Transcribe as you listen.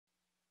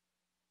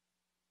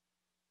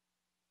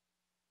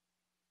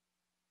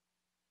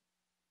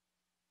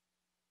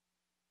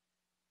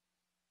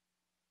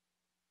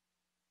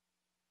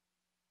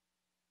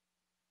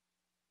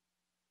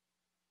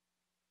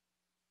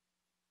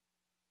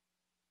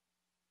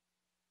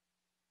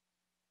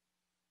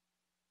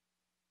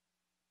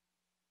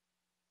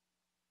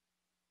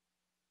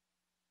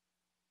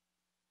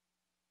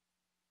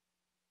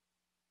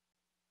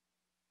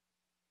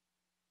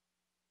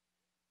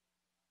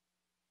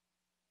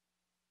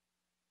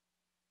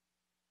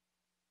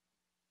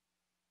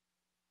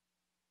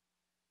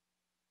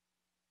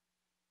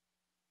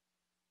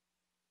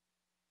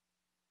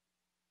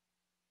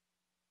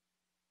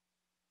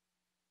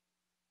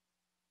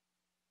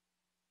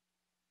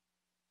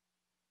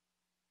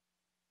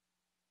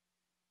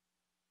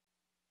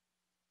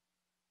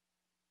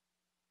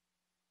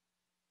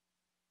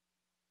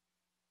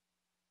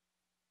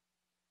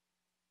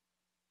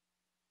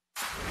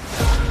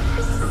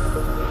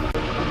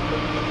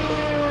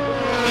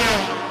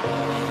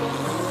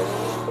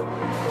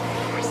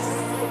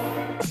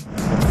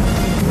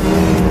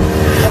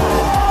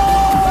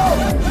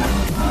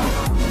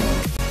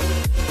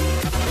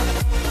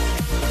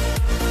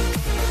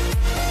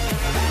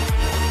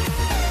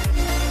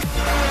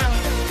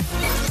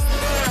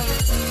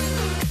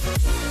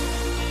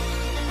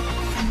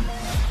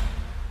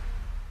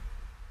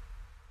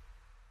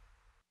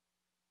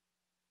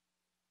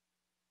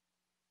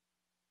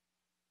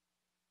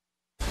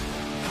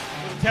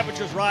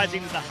temperatures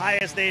rising to the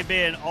highest they've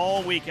been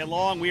all weekend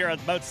long. We are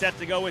about set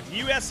to go with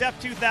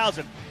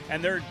USF2000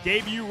 and their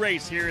debut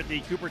race here at the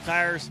Cooper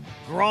Tires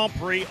Grand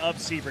Prix of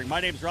Sebring. My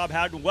name is Rob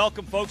Howden.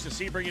 Welcome, folks, to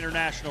Sebring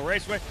International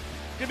Raceway.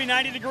 It's going to be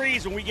 90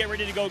 degrees when we get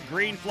ready to go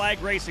green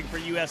flag racing for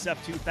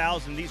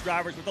USF2000. These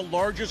drivers with the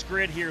largest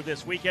grid here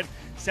this weekend,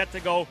 set to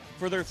go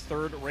for their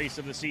third race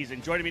of the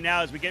season. Joining me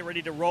now as we get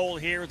ready to roll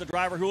here is the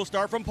driver who will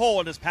start from pole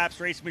in his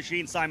Pabst Racing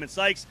Machine, Simon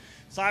Sykes.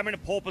 Simon, a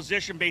pole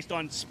position based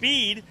on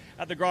speed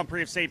at the Grand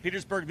Prix of St.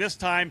 Petersburg. This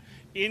time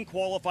in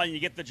qualifying, you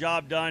get the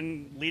job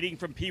done. Leading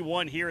from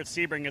P1 here at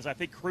Sebring is, I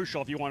think,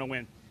 crucial if you want to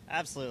win.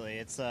 Absolutely.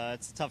 It's a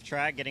tough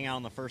track. Getting out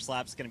on the first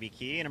lap is going to be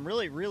key, and I'm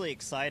really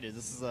excited.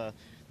 This is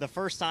the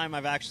first time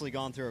I've actually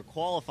gone through a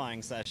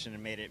qualifying session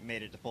and made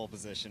it to pole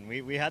position.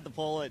 We had the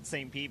pole at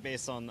St. Pete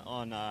based on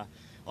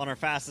our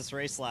fastest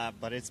race lap,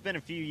 but it's been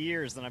a few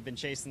years and I've been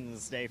chasing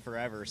this day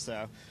forever.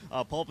 So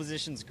pole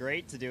position's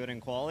great to do it in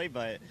quali,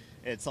 but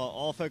it's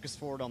all focused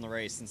forward on the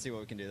race and see what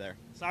we can do there.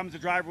 Simon's a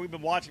driver we've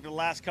been watching for the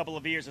last couple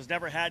of years, has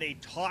never had a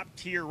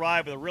top-tier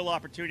ride with a real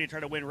opportunity to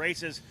try to win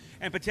races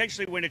and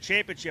potentially win a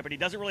championship, and he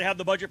doesn't really have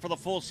the budget for the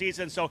full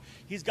season, so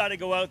he's got to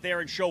go out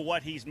there and show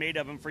what he's made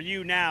of. And for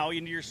you now,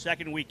 into your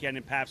second weekend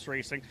in Pabst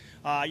Racing,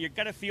 you've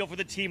got to feel for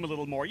the team a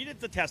little more. You did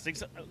the testing,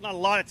 not a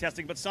lot of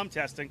testing, but some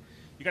testing.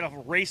 You got a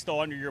race though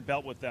under your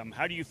belt with them.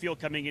 How do you feel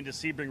coming into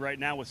Sebring right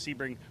now with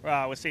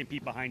with St.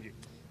 Pete behind you?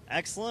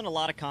 Excellent, a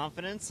lot of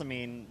confidence. I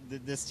mean,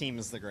 this team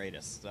is the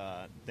greatest.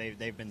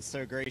 They've been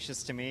so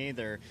gracious to me.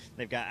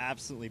 They've got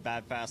absolutely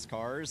fast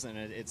cars, and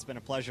it's been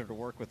a pleasure to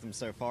work with them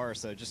so far.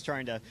 So just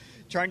trying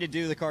to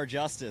do the car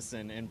justice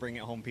and bring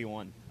it home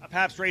P1.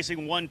 Pabst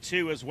Racing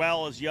 1-2 as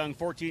well as young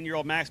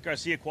 14-year-old Max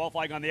Garcia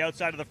qualifying on the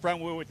outside of the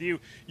front wheel with you.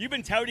 You've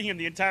been touting him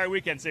the entire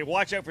weekend. Say,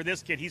 watch out for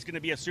this kid. He's going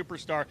to be a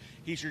superstar.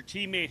 He's your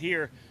teammate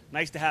here.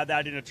 Nice to have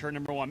that in a turn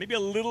number one. Maybe a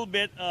little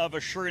bit of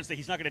assurance that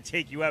he's not going to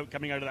take you out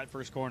coming out of that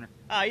first corner.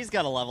 He's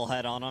got a level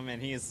head on him,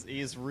 and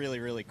he's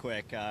really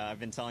quick. I've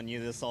been telling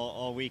you this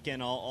all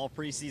weekend, all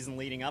preseason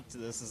leading up to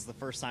this. This is the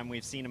first time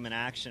we've seen him in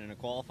action in a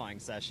qualifying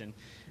session,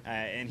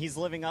 and he's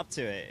living up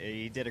to it.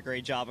 He did a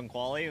great job in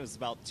quali. It was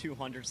about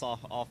 200ths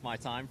off my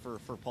time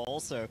for pole,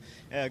 so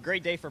a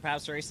great day for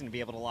Pabst Racing to be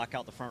able to lock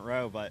out the front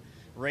row, but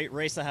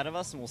race ahead of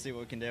us, and we'll see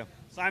what we can do.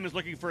 Simon's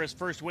looking for his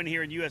first win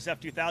here in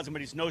USF2000,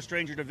 but he's no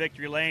stranger to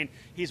victory lane.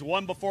 He's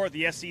won before at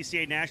the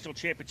SCCA National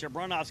Championship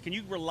runoffs. Can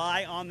you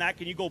rely on that?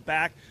 Can you go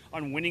back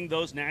on winning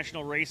those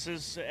national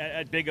races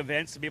at big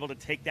events to be able to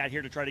take that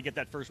here to try to get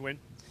that first win?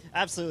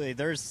 Absolutely.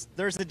 There's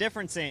a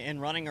difference in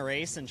running a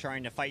race and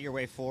trying to fight your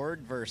way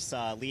forward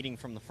versus leading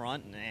from the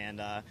front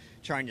and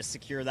trying to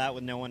secure that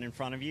with no one in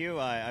front of you.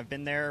 I've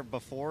been there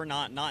before,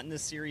 not in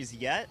this series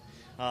yet.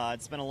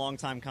 It's been a long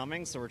time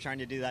coming, so we're trying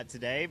to do that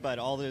today. But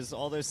all those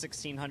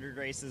 1,600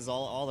 races,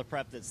 all the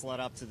prep that's led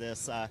up to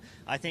this,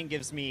 I think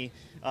gives me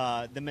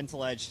the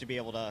mental edge to be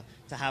able to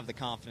have the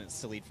confidence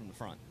to lead from the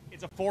front.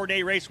 It's a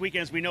 4-day race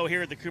weekend, as we know,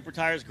 here at the Cooper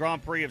Tires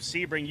Grand Prix of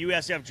Sebring.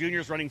 USF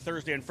Juniors running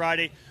Thursday and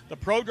Friday. The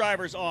pro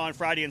drivers on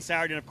Friday and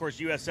Saturday, and of course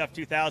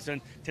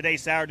USF2000 today,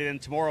 Saturday,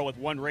 and tomorrow with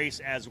one race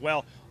as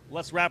well.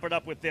 Let's wrap it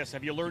up with this.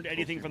 Have you learned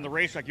anything from the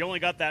racetrack? You only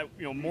got that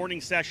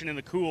morning session in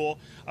the cool,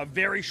 a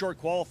very short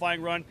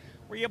qualifying run.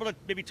 Were you able to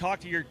maybe talk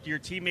to your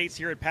teammates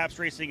here at Pabst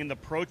Racing in the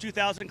Pro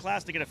 2000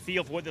 class to get a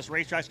feel for what this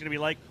racetrack is going to be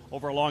like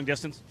over a long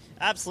distance?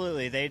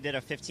 Absolutely. They did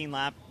a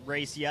 15-lap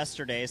race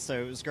yesterday,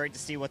 so it was great to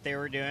see what they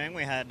were doing.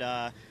 We had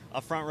a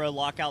front row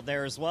lockout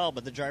there as well,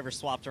 but the driver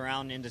swapped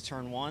around into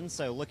turn one,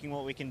 so looking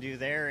what we can do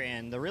there.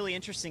 And the really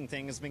interesting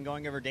thing has been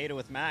going over data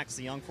with Max,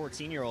 the young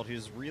 14-year-old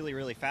who's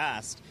really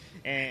fast.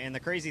 And the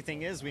crazy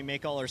thing is we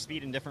make all our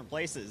speed in different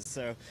places.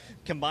 So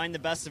combine the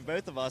best of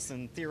both of us,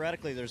 and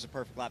theoretically there's a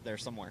perfect lap there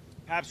somewhere.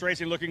 Pabst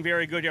Racing looking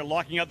very good here,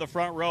 locking out the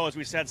front row. As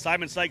we said,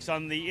 Simon Sykes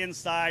on the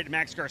inside,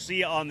 Max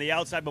Garcia on the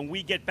outside. When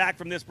we get back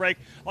from this break,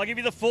 I'll give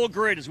you the full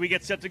grid as we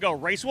get set to go.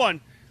 Race 1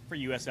 for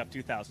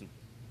USF2000.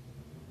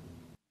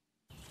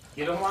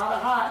 You don't want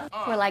it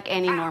hot. We're like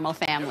any normal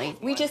family.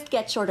 We just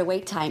get shorter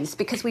wait times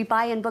because we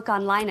buy and book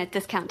online at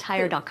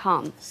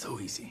discounttire.com. So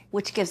easy.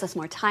 Which gives us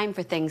more time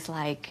for things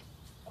like...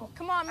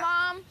 Come on,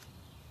 Mom.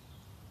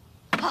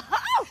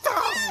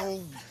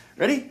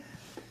 Ready?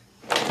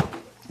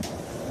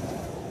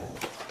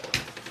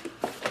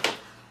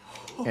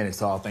 And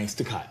it's all thanks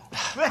to Kyle.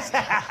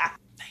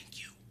 Thank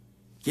you.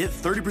 Get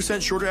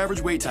 30% shorter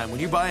average wait time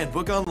when you buy and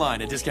book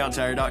online at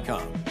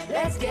discounttire.com.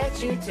 Let's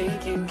get you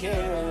taken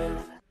care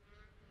of.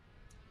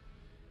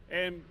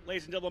 And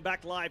ladies and gentlemen,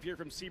 back live here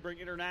from Sebring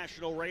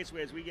International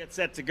Raceway as we get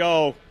set to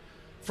go.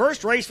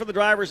 First race for the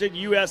drivers in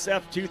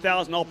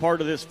USF2000, all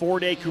part of this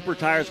 4-day Cooper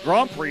Tires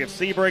Grand Prix of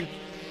Sebring.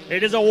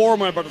 It is a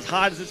warm one, but as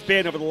hot as it's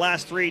been over the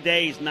last 3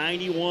 days,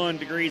 91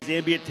 degrees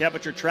ambient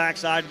temperature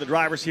trackside. The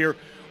drivers here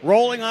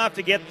rolling off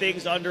to get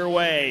things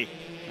underway.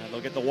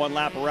 They'll get the one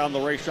lap around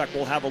the racetrack.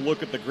 We'll have a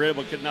look at the grid.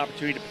 We'll get an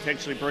opportunity to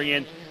potentially bring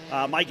in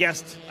my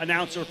guest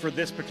announcer for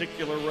this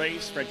particular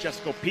race,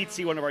 Francesco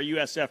Pizzi, one of our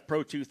USF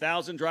Pro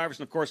 2000 drivers,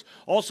 and of course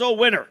also a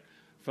winner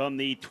from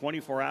the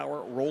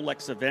 24-hour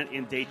Rolex event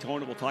in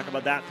Daytona. We'll talk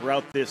about that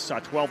throughout this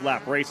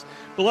 12-lap race.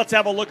 But let's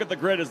have a look at the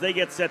grid as they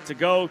get set to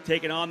go,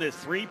 taking on this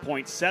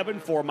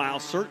 3.74-mile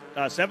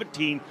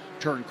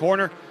 17-turn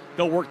corner.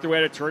 They'll work their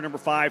way to turn number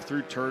 5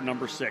 through turn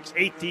number 6.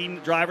 18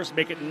 drivers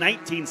make it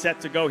 19 set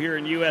to go here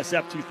in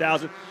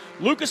USF2000.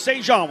 Lucas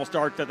St. Jean will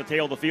start at the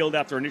tail of the field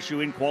after an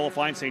issue in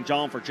qualifying. St.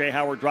 Jean for Jay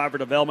Howard driver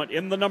development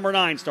in the number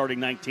 9, starting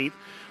 19th.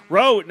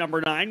 Row at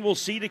number 9 will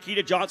see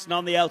Nikita Johnson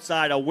on the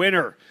outside, a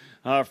winner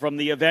from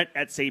the event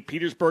at St.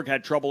 Petersburg.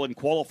 Had trouble in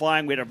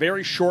qualifying. We had a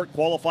very short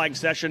qualifying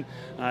session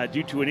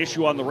due to an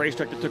issue on the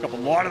racetrack that took up a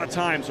lot of the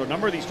time. So a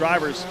number of these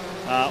drivers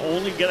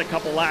only get a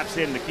couple laps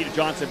in, Nikita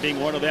Johnson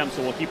being one of them.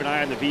 So we'll keep an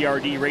eye on the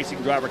VRD racing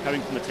driver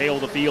coming from the tail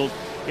of the field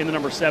in the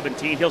number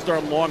 17. He'll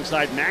start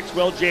alongside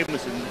Maxwell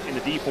Jameson in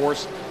the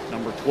D-Force,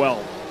 number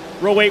 12.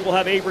 Row 8 will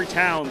have Avery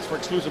Towns for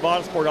Exclusive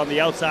Autosport on the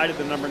outside of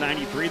the number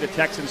 93, the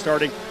Texan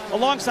starting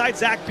alongside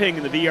Zach Ping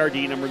in the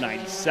VRD number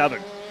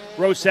 97.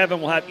 Row 7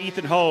 will have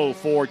Ethan Ho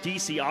for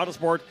DC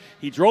Autosport.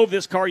 He drove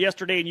this car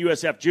yesterday in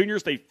USF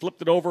Juniors. They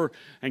flipped it over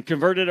and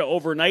converted it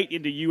overnight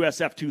into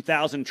USF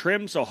 2000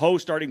 trim. So Ho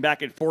starting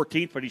back at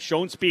 14th, but he's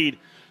shown speed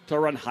to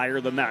run higher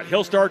than that.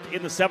 He'll start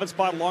in the 7th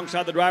spot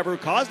alongside the driver who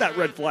caused that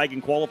red flag in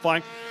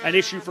qualifying. An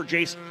issue for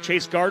Chase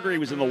Gardner. He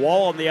was in the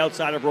wall on the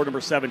outside of row number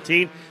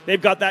 17.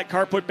 They've got that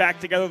car put back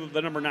together with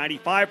the number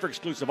 95 for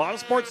Exclusive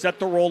Autosport, set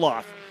to roll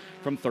off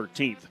from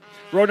 13th.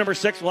 Row number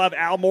 6 will have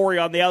Al Morey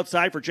on the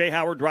outside for Jay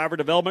Howard driver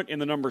development in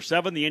the number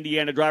 7. The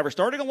Indiana driver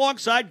starting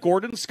alongside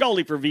Gordon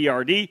Scully for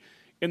VRD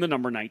in the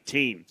number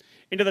 19.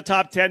 Into the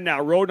top 10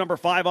 now. Row number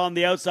 5 on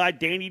the outside,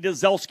 Danny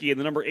Dzelski in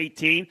the number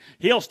 18.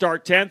 He'll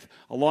start 10th.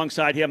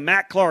 Alongside him,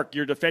 Matt Clark,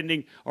 your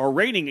defending or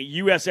reigning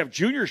USF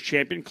Juniors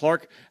champion.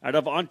 Clark out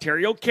of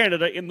Ontario,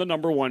 Canada in the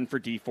number 1 for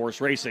D-Force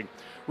Racing.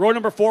 Row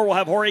number 4 will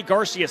have Jorge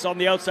Garcias on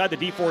the outside, the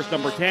D-Force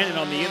number 10, and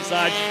on the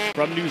inside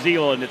from New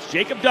Zealand, it's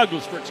Jacob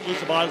Douglas for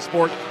Exclusive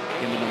Autosport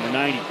in the number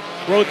 90.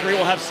 Row 3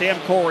 will have Sam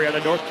Corey out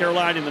of North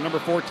Carolina in the number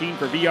 14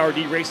 for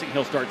VRD Racing.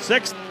 He'll start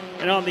 6th.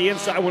 And on the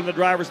inside, one of the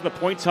drivers in the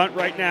points hunt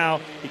right now,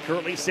 he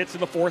currently sits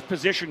in the 4th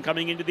position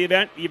coming into the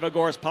event,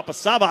 Ivagoras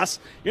Papasavas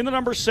in the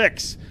number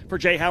 6 for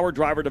Jay Howard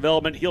driver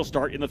development. He'll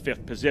start in the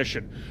 5th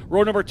position.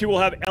 Row number 2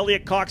 will have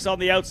Elliot Cox on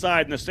the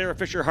outside in the Sarah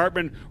Fisher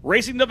Hartman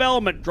Racing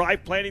Development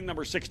drive planning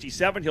number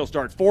 67. He'll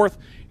start 4th.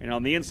 And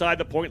on the inside,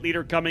 the point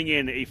leader coming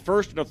in, a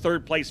 1st and a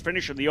 3rd place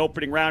finish in the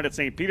opening round at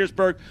St.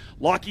 Petersburg,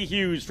 Lockie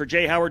Hughes for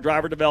Jay Howard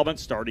driver development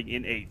starting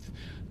in 8th.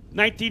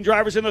 19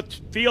 drivers in the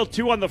field,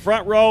 2 on the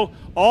front row,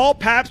 all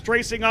Pabst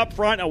Racing up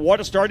front, and what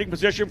a starting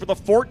position for the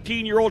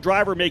 14-year-old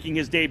driver making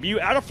his debut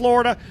out of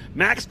Florida,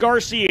 Max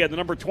Garcia, the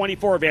number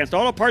 24 Advanced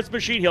Auto Parts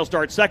Machine. He'll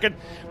start 2nd,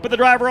 but the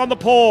driver on the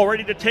pole,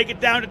 ready to take it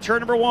down to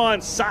turn number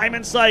 1,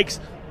 Simon Sykes,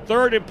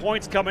 3rd in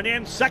points coming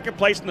in, 2nd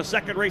place in the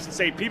 2nd race in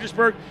St.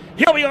 Petersburg.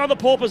 He'll be on the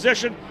pole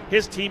position,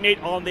 his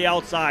teammate on the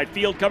outside.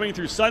 Field coming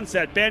through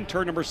Sunset Bend,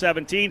 turn number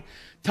 17.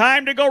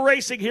 Time to go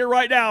racing here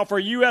right now for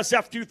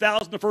USF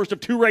 2000, the first of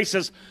 2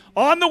 races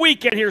on the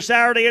weekend here,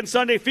 Saturday and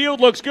Sunday.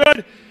 Field looks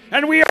good,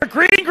 and we are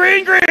green,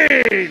 green,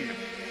 green.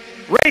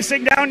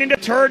 Racing down into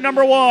turn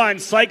number 1.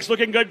 Sykes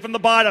looking good from the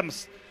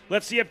bottoms.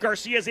 Let's see if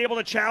Garcia is able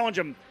to challenge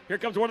him. Here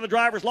comes one of the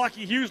drivers,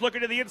 Lockie Hughes, looking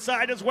to the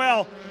inside as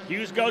well.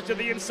 Hughes goes to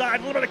the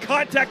inside. A little bit of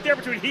contact there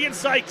between he and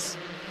Sykes.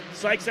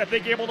 Sykes, I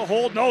think, able to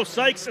hold. No,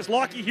 Sykes, as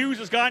Lockie Hughes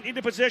has gone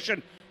into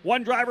position.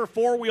 One driver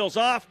 4 wheels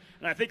off,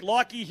 and I think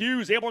Lockie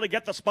Hughes able to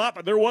get the spot,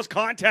 but there was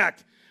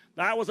contact.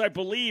 That was, I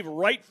believe,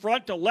 right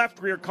front to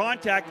left rear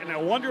contact, and I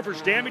wonder if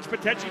there's damage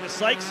potentially to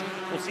Sykes.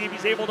 We'll see if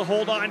he's able to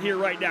hold on here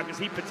right now because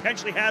he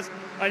potentially has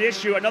an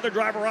issue. Another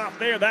driver off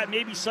there. That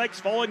may be Sykes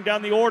falling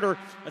down the order,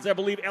 as I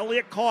believe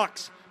Elliot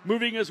Cox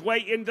moving his way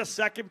into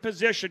 2nd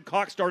position.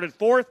 Cox started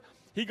 4th.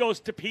 He goes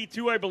to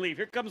P2, I believe.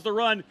 Here comes the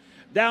run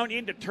down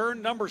into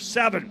turn number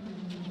 7.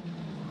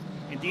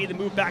 Indeed, the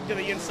move back to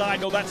the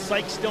inside. No, that's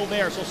Sykes still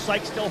there. So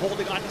Sykes still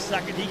holding on to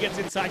 2nd. He gets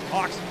inside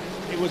Cox.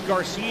 It was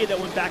Garcia that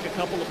went back a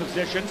couple of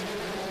positions.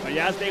 But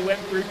as they went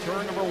through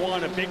turn number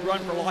 1, a big run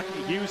for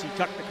Lockie Hughes. He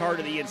tucked the car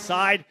to the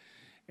inside,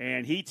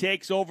 and he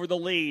takes over the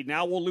lead.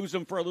 Now we'll lose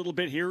him for a little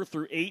bit here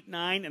through 8,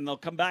 9, and they'll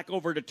come back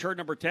over to turn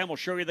number 10. We'll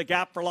show you the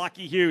gap for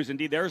Lockie Hughes.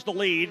 Indeed, there's the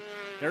lead.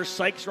 There's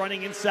Sykes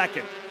running in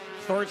 2nd.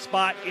 3rd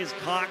spot is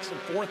Cox, and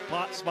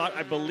 4th spot,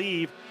 I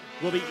believe,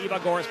 will be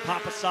Ivagoras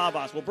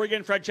Papasavas. We'll bring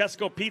in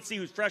Francesco Pizzi,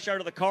 who's fresh out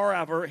of the car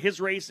after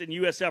his race in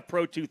USF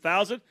Pro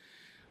 2000.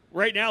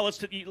 Right now,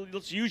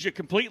 let's use you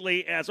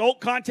completely as,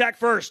 contact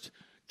first.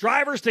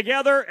 Drivers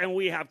together, and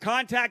we have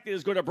contact that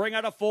is going to bring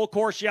out a full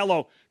course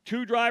yellow.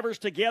 2 drivers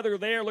together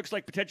there. Looks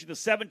like potentially the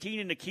 17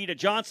 and Nikita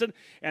Johnson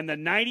and the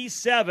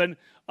 97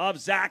 of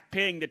Zach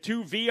Ping. The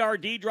 2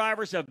 VRD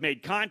drivers have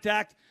made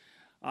contact.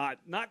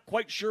 Not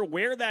quite sure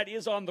where that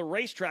is on the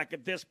racetrack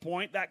at this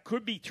point. That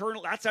could be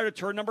that's out of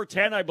turn number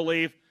 10, I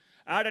believe.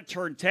 Out of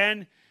turn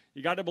 10.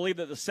 You got to believe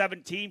that the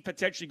 17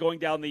 potentially going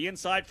down the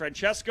inside.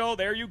 Francesco,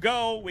 there you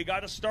go. We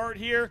got to start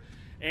here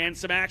and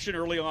some action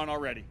early on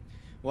already.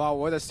 Wow,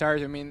 what a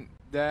start. I mean,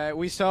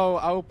 We saw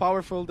how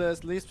powerful the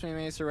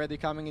slipstream is already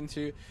coming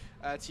into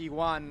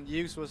T1.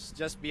 Hughes was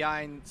just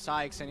behind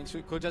Sykes, and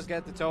he could just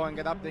get the toe and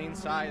get up the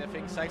inside. I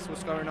think Sykes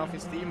was covering off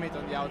his teammate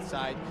on the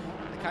outside,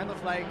 kind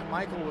of like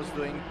Michael was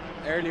doing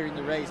earlier in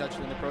the race,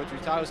 actually in the Pro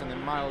 2000,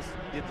 and Miles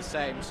did the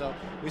same. So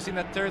we've seen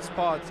that third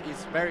spot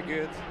is very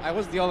good. I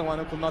was the only one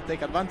who could not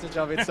take advantage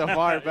of it so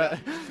far, but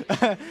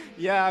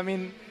yeah, I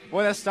mean,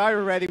 when I started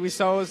already, we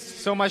saw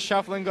so much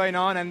shuffling going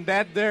on, and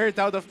that dirt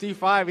out of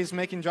T5 is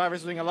making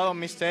drivers doing a lot of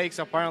mistakes.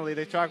 Apparently,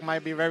 the track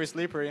might be very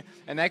slippery,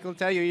 and I can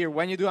tell you here,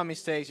 when you do a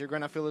mistake, you're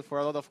going to feel it for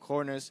a lot of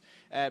corners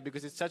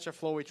because it's such a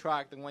flowy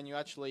track that when you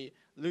actually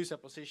lose a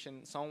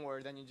position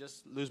somewhere, then you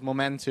just lose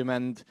momentum,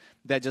 and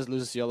that just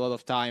loses you a lot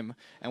of time.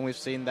 And we've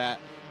seen that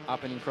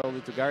happening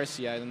probably to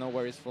Garcia. I don't know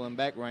where he's falling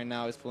back right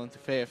now. He's falling to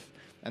 5th,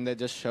 and that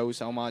just shows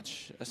how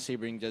much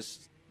Sebring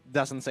just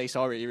doesn't say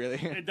sorry, really.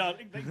 It does.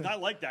 I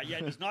like that. Yeah,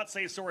 it does not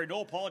say sorry.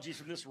 No apologies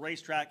from this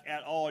racetrack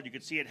at all. And you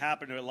could see it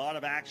happen. A lot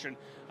of action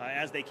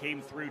as they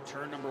came through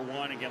turn number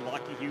 1. Again,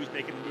 Lucky Hughes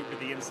making the move to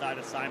the inside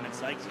of Simon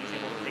Sykes. He's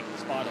able to take the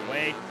spot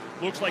away.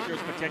 Looks like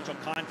there's potential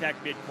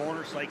contact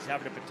mid-corner. Sykes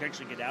having to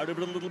potentially get out of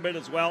it a little bit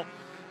as well.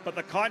 But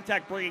the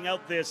contact bringing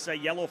out this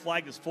yellow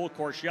flag, this full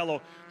course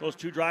yellow, those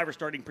two drivers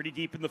starting pretty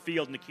deep in the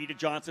field. Nikita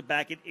Johnson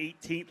back at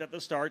 18th at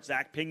the start,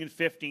 Zach Ping in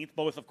 15th.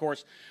 Both, of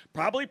course,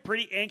 probably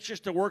pretty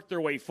anxious to work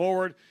their way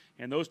forward.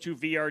 And those two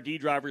VRD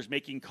drivers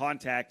making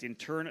contact in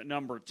turn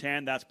number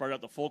 10. That's brought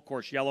out the full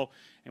course yellow.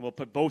 And we'll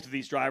put both of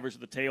these drivers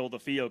at the tail of the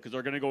field because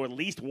they're going to go at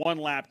least one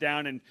lap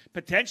down. And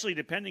potentially,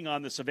 depending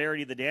on the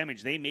severity of the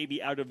damage, they may be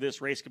out of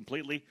this race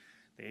completely.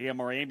 The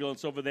AMR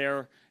ambulance over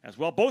there as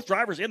well. Both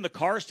drivers in the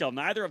car still.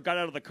 Neither have got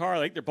out of the car. I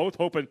think they're both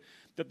hoping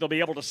that they'll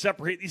be able to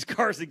separate these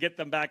cars and get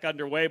them back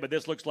underway. But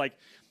this looks like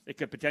it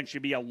could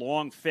potentially be a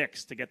long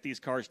fix to get these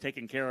cars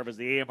taken care of as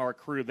the AMR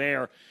crew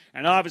there.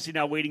 And obviously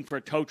now waiting for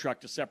a tow truck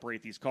to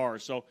separate these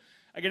cars. So,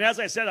 again, as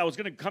I said, I was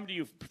going to come to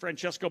you,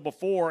 Francesco,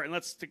 before. And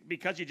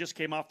because you just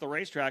came off the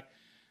racetrack,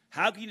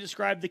 how can you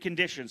describe the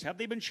conditions? Have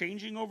they been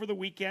changing over the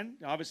weekend?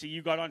 Obviously,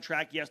 you got on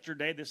track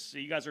yesterday.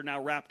 You guys are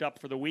now wrapped up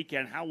for the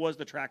weekend. How was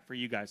the track for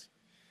you guys?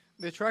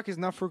 The track is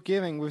not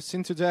forgiving. We've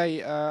seen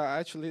today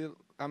actually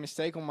a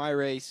mistake on my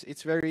race.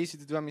 It's very easy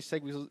to do a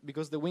mistake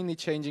because the wind is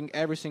changing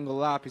every single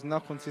lap. It's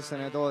not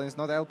consistent at all, and it's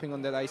not helping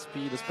on that high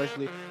speed,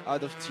 especially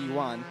out of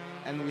T1.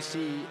 And we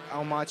see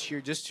how much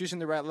you're just choosing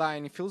the right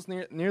line. It feels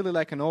nearly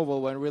like an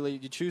oval when really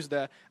you choose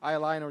the high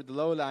line or the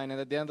low line, and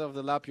at the end of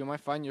the lap you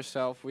might find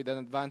yourself with an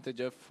advantage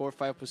of 4 or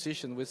 5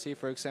 positions. We see,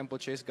 for example,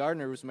 Chase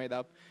Gardner, who's made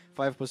up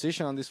 5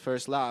 positions on this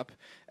first lap,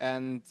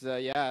 and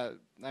yeah,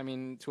 I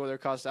mean, 2 other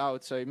cars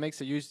out, so it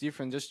makes a huge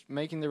difference just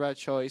making the right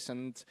choice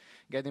and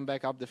getting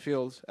back up the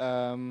field.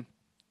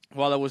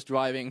 While I was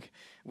driving,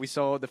 we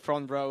saw the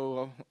front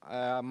row,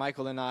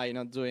 Michael and I,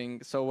 not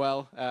doing so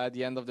well at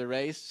the end of the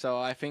race. So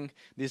I think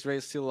this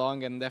race is still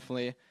long, and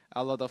definitely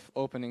a lot of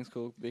openings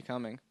could be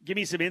coming. Give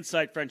me some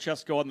insight,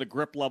 Francesco, on the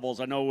grip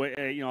levels. I know,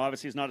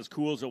 obviously it's not as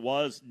cool as it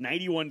was.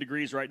 91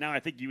 degrees right now. I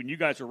think when you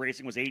guys were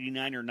racing was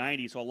 89 or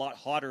 90, so a lot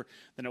hotter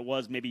than it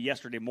was maybe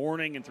yesterday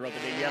morning and throughout the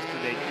day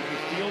yesterday. Did you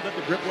feel that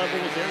the grip level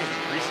was there? Was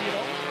it greasy at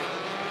all?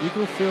 You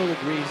could feel the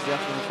grease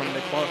definitely from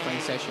the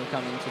qualifying session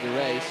coming to the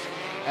race.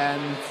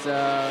 And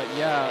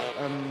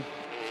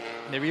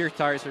the rear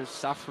tires are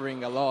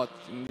suffering a lot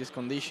in these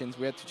conditions.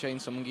 We had to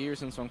change some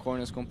gears and some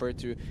corners compared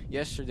to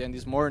yesterday and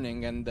this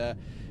morning. And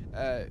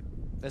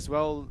as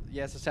well,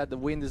 yes, I said the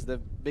wind is the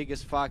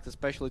biggest fact,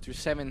 especially through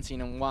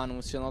 17 and 1.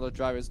 We see a lot of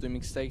drivers doing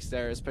mistakes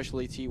there,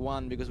 especially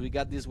T1, because we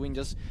got this wind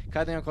just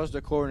cutting across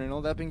the corner,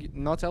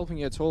 not helping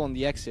you at all on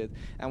the exit.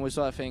 And we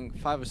saw, I think,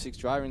 5 or 6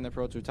 drivers in the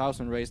Pro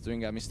 2000 race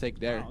doing a mistake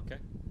there. Oh, okay.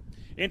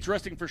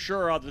 Interesting for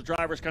sure. The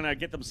drivers kind of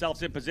get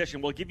themselves in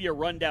position. We'll give you a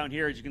rundown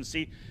here. As you can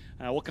see,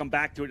 we'll come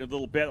back to it in a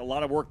little bit. A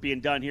lot of work being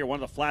done here.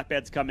 One of the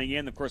flatbeds coming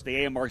in. Of course,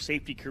 the AMR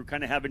safety crew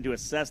kind of having to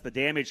assess the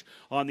damage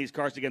on these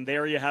cars. Again,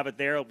 there you have it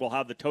there. We'll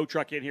have the tow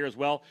truck in here as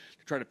well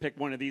to try to pick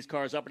one of these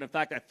cars up. And in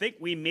fact, I think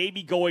we may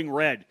be going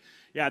red.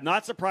 Yeah,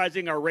 not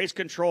surprising. Our race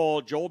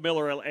control, Joel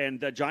Miller and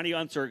Johnny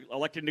Unz are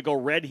electing to go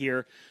red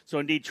here. So,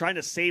 indeed, trying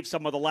to save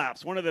some of the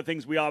laps. One of the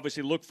things we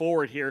obviously look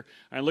forward here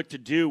and look to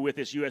do with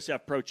this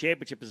USF Pro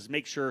Championship is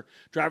make sure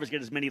drivers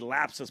get as many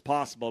laps as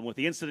possible. And with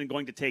the incident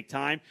going to take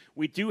time,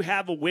 we do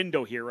have a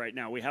window here right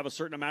now. We have a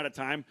certain amount of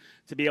time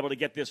to be able to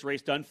get this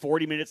race done,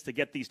 40 minutes to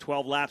get these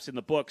 12 laps in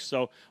the books.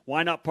 So,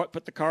 why not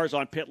put the cars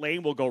on pit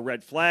lane? We'll go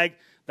red flag.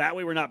 That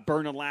way we're not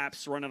burning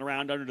laps, running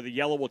around under the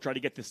yellow. We'll try to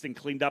get this thing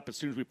cleaned up as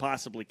soon as we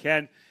possibly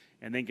can,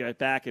 and then get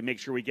back and make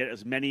sure we get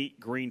as many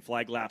green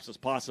flag laps as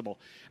possible.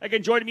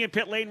 Again, joining me in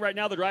pit lane right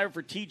now, the driver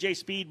for TJ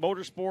Speed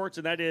Motorsports,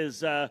 and that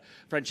is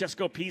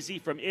Francesco Pizzi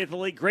from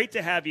Italy. Great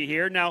to have you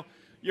here. Now,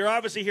 you're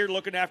obviously here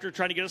looking after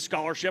trying to get a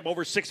scholarship,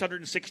 over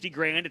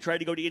 $660,000 to try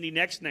to go to Indy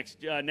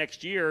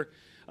next year.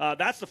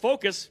 That's the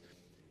focus.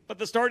 But at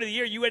the start of the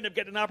year, you end up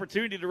getting an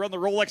opportunity to run the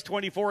Rolex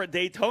 24 at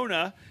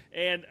Daytona.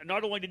 And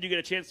not only did you get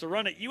a chance to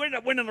run it, you ended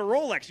up winning the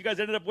Rolex. You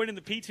guys ended up winning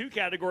the P2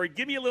 category.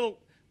 Give me a little,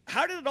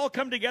 how did it all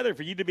come together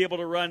for you to be able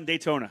to run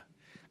Daytona?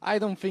 I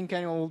don't think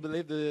anyone will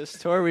believe the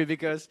story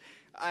because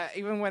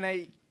even when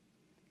I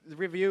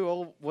review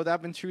all what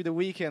happened through the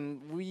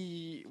weekend,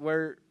 we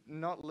were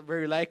not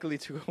very likely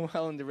to go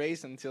well in the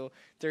race until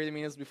 30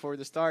 minutes before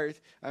the start.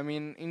 I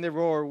mean, in the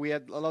roar, we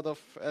had a lot of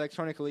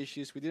electronical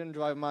issues. We didn't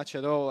drive much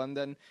at all. And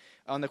then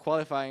on the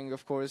qualifying,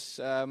 of course,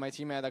 my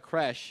team had a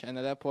crash. And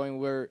at that point,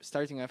 we're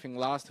starting, I think,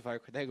 last of our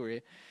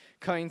category.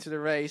 Coming to the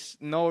race,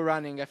 no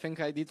running. I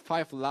think I did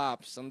 5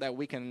 laps on that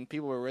weekend.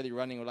 People were already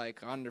running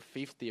like under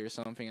 50 or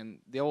something. And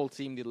the whole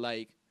team did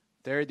like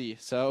 30,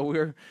 so we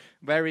were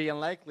very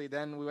unlikely.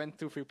 Then we went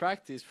to free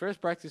practice.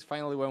 First practice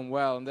finally went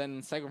well, and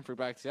then second free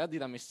practice, I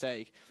did a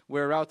mistake.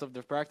 We were out of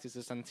the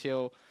practices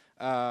until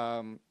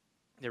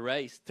the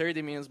race.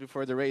 30 minutes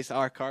before the race,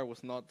 our car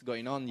was not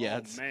going on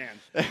yet. Oh, man.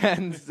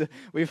 And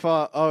we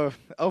thought, oh,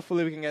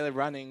 hopefully we can get it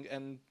running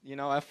and,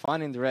 have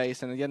fun in the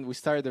race. And again, we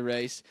started the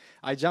race.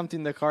 I jumped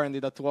in the car and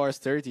did a 2 hours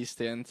 30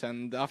 stint,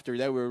 and after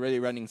that, we were already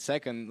running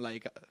second,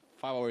 like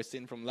 5 hours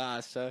in from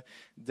last.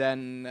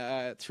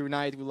 Then through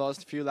night we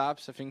lost a few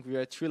laps. I think we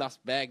were 3 laps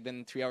back,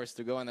 then 3 hours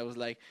to go, and I was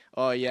like,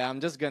 oh yeah,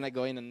 I'm just gonna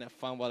go in and have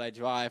fun while I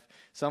drive.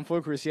 Some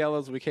focus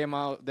yellows, we came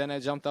out, then I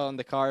jumped out on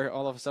the car.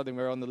 All of a sudden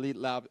we were on the lead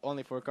lap,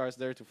 only 4 cars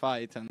there to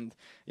fight. And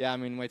yeah, I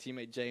mean, my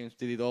teammate James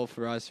did it all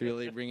for us,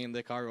 really bringing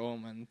the car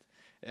home. And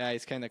yeah,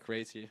 it's kind of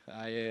crazy.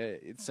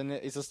 It's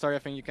a story I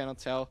think you cannot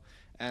tell.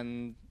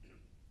 And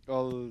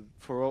the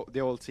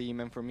whole team,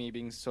 and for me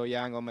being so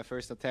young on my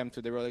first attempt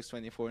to the Rolex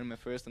 24 in my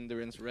first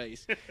endurance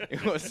race,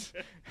 it was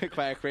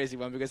quite a crazy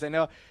one, because I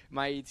know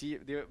my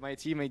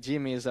teammate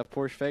Jimmy is a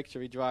Porsche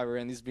factory driver,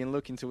 and he's been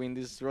looking to win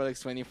this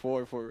Rolex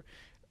 24 for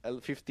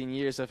 15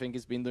 years. I think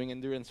he's been doing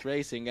endurance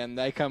racing, and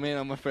I come in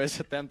on my first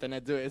attempt and I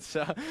do it.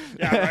 So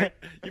yeah,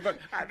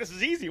 right. This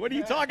is easy. What are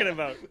you talking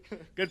about?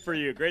 Good for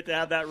you. Great to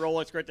have that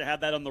Rolex. Great to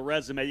have that on the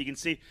resume. You can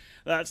see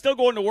still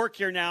going to work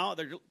here now.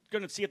 They're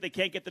going to see if they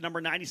can't get the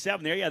number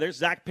 97 there. Yeah, there's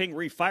Zach Ping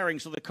refiring.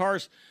 So the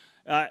cars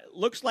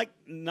looks like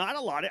not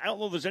a lot. I don't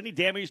know if there's any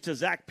damage to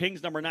Zach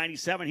Ping's number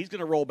 97. He's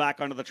going to roll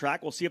back onto the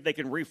track. We'll see if they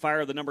can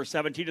refire the number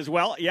 17 as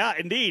well. Yeah,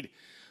 indeed.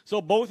 So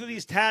both of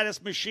these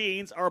TATIS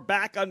machines are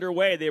back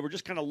underway. They were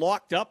just kind of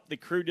locked up. The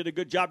crew did a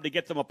good job to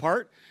get them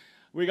apart.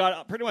 We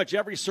got pretty much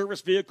every service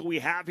vehicle we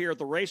have here at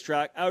the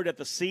racetrack out at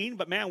the scene.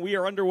 But, man, we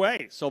are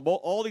underway. So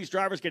all these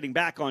drivers getting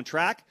back on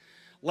track.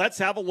 Let's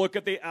have a look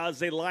at as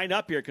they line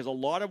up here, because a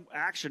lot of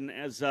action,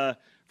 as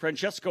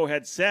Francesco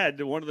had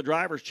said. One of the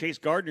drivers, Chase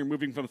Gardner,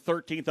 moving from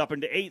 13th up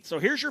into 8th. So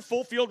here's your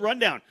full field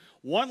rundown.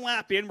 1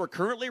 lap in. We're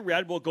currently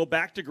red. We'll go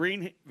back to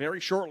green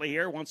very shortly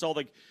here once all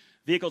the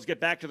vehicles get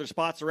back to their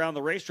spots around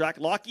the racetrack.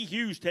 Lockie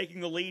Hughes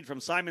taking the lead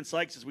from Simon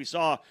Sykes, as we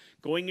saw,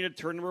 going into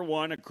turn number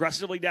 1,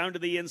 aggressively down to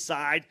the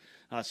inside,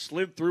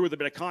 slid through with a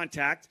bit of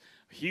contact.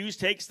 Hughes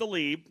takes the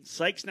lead.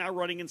 Sykes now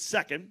running in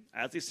second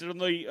as they sit on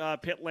the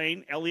pit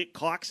lane. Elliot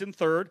Cox in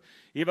third.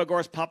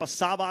 Ivagors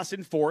Papasavas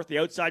in fourth. The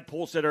outside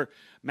pole sitter,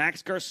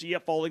 Max Garcia,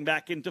 falling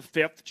back into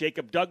fifth.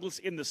 Jacob Douglas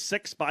in the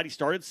 6th spot. He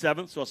started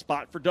 7th, so a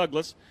spot for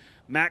Douglas.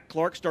 Matt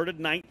Clark started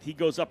 9th. He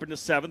goes up into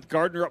 7th.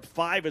 Gardner up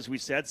 5, as we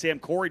said. Sam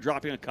Corey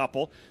dropping a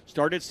couple.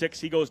 Started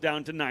 6th. He goes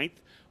down to 9th.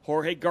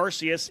 Jorge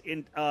Garcias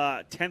in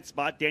 10th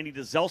spot. Danny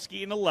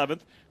Dzelski in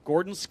 11th.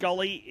 Gordon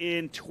Scully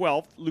in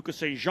 12th. Lucas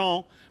St.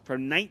 Jean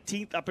from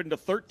 19th up into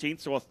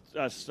 13th. So a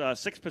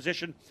 6th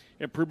position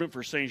improvement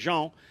for St.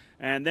 Jean.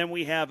 And then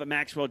we have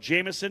Maxwell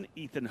Jameson,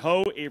 Ethan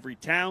Ho, Avery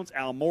Towns,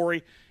 Al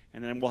Morey.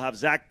 And then we'll have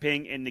Zach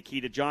Ping and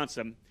Nikita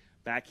Johnson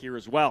back here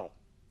as well.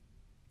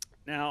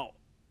 Now,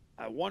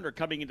 I wonder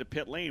coming into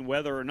pit lane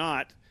whether or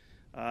not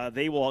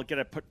they will get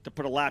to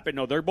put a lap in.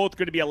 No, they're both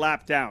going to be a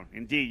lap down.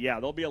 Indeed, yeah,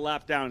 they'll be a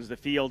lap down as the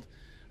field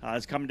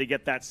is coming to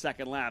get that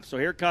second lap. So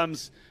here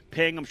comes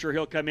Ping. I'm sure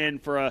he'll come in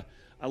for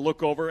a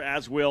look over,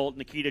 as will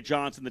Nikita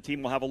Johnson. The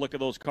team will have a look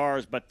at those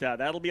cars, but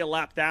that'll be a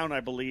lap down,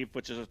 I believe,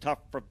 which is tough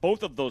for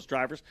both of those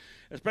drivers,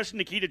 especially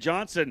Nikita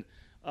Johnson.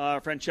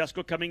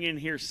 Francesco coming in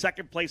here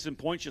second place in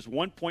points, just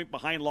 1 point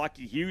behind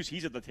Lockie Hughes.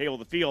 He's at the tail of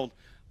the field.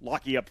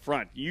 Lockie up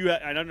front.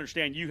 I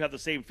understand you have the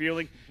same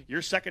feeling.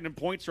 You're second in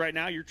points right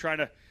now. You're trying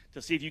to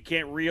see if you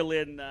can't reel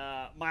in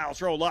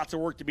Miles Rowe. Lots of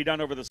work to be done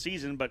over the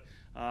season, but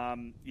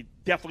you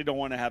definitely don't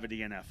want to have a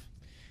DNF.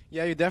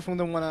 Yeah, you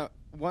definitely don't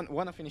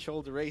want to finish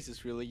all the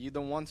races. Really, you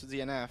don't want to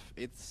DNF.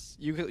 It's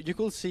you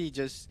could see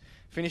just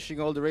finishing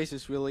all the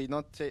races, really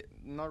not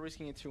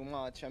risking it too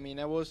much. I mean,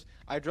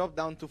 I dropped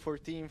down to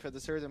 14th at a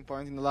certain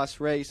point in the last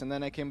race, and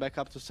then I came back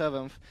up to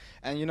 7th,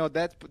 and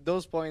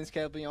those points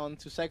kept me on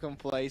to second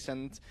place,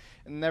 and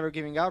never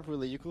giving up.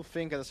 Really, you could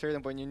think at a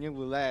certain point you knew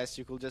we last,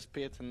 you could just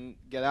pit and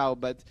get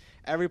out, but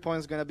every point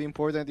is going to be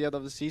important at the end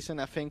of the season.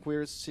 I think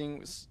we're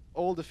seeing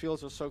all the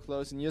fields are so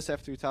close in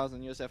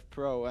USF2000, USF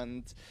Pro,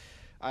 and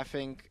I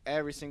think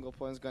every single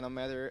point is going to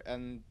matter,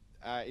 and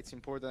it's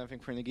important, I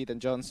think, for Nikita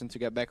Johnson to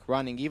get back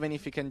running, even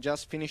if he can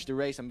just finish the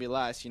race and be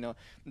last.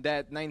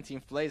 That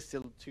 19th place,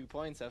 still 2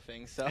 points, I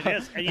think. So it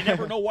is, and you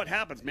never know what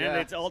happens,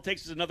 man. Yeah. All it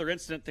takes is another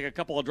incident, take a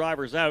couple of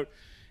drivers out,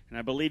 and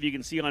I believe you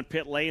can see on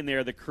pit lane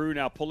there the crew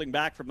now pulling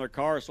back from their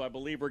cars, so I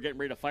believe we're getting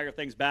ready to fire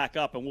things back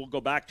up, and we'll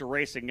go back to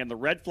racing. And the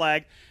red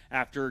flag,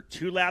 after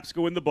 2 laps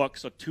go in the book,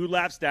 so 2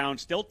 laps down,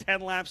 still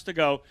 10 laps to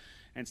go.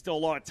 and still a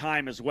lot of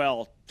time as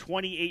well.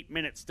 28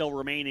 minutes still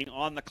remaining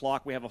on the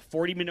clock. We have a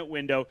 40-minute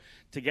window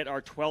to get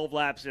our 12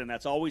 laps in.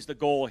 That's always the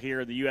goal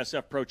here in the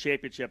USF Pro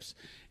Championships,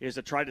 is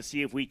to try to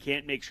see if we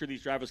can't make sure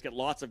these drivers get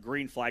lots of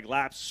green flag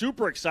laps.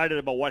 Super excited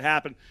about what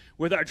happened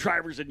with our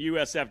drivers in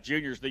USF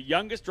Juniors. The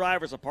youngest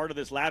drivers, a part of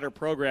this ladder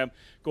program,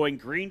 going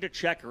green to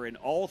checker in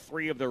all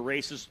 3 of their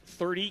races.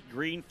 30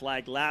 green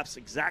flag laps,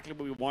 exactly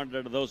what we wanted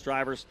out of those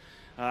drivers.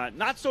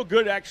 Not so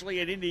good, actually,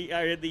 in the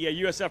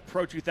USF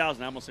Pro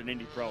 2000. I almost said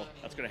Indy Pro.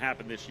 That's going to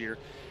happen this year.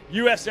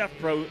 USF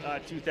Pro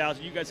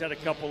 2000, you guys had a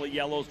couple of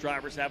yellows,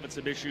 drivers having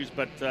some issues,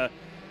 but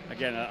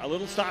again, a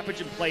little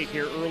stoppage in play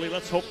here early.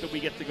 Let's hope that we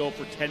get to go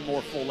for 10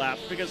 more full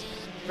laps, because,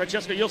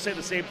 Francesco, you'll say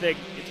the same thing.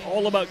 It's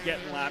all about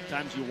getting lap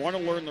times. You want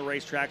to learn the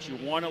racetracks. You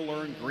want to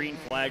learn green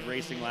flag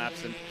racing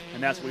laps, and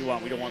that's what we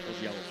want. We don't want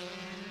those yellows.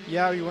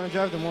 Yeah, you want to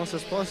drive the most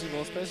as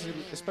possible,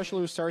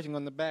 especially starting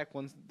on the back,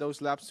 once those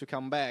laps to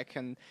come back.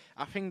 And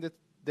I think that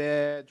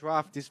the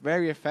draft is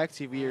very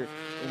effective here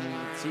in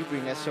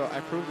Sebring. So I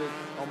proved it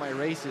on my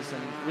races,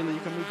 and really you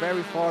can move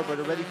very far, but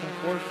already from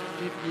 4th,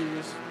 5th gear,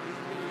 you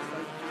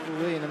start to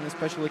win, and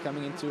especially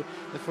coming into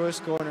the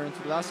first corner,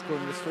 into the last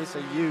corner, the straights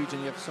are huge,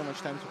 and you have so much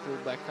time to pull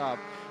back up.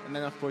 And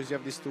then, of course, you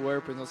have these 2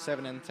 airplanes on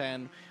 7 and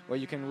 10, where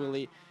you can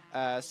really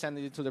send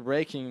it to the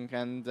braking.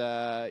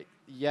 And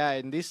yeah,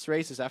 in these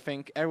races, I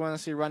think everyone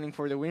is running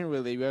for the win,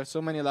 really. We have so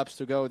many laps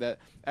to go that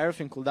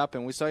everything could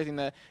happen. We saw it in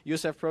the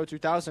USF Pro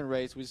 2000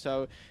 race. We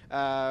saw,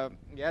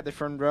 the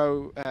front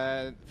row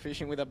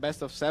finishing with a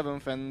best of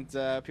 7th,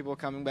 and people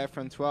coming back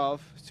from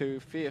 12th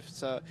to 5th.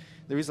 So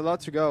there is a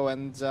lot to go,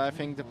 and I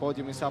think the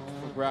podium is up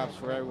for grabs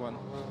for everyone.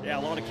 Yeah,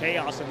 a lot of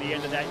chaos at the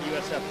end of that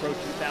USF Pro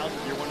 2000.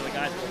 You're one of the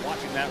guys that were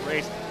watching that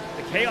race.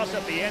 The chaos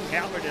at the end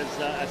happened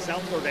as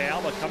South Florida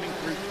Alba coming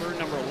through turn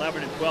number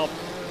 11 and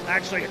 12.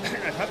 Actually, I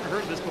haven't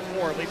heard of this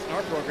before, at least in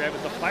our program,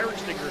 but the fire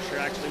extinguisher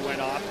actually went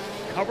off,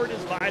 covered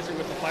his visor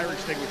with the fire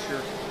extinguisher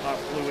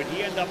fluid.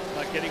 He ended up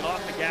getting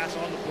off the gas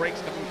on the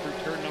brakes coming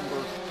through turn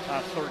number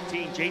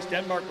 13. Jace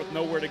Denmark, with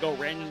nowhere to go,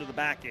 ran into the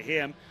back of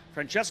him.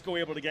 Francesco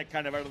able to get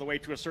kind of out of the way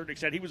to a certain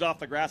extent. He was off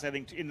the grass, I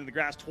think, into the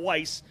grass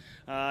twice.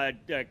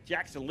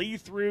 Jackson Lee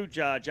through.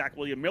 Jack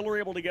William Miller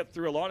able to get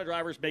through. A lot of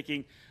drivers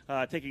taking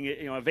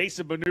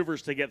evasive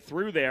maneuvers to get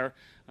through there.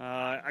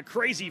 A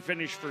crazy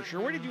finish for sure.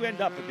 Where did you end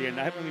up at the end?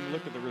 I haven't even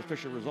looked at the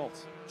official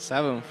results.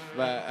 7th,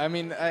 but I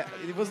mean,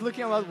 it was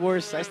looking a lot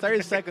worse. I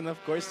started 2nd,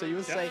 of course, so you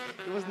would say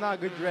it was not a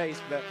good race,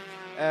 but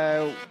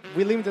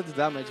we limited the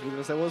damage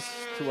because I was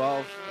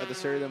 12 at a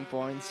certain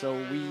point, so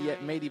we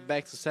made it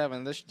back to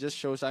 7. This just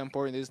shows how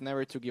important it is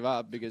never to give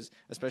up, because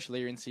especially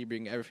here in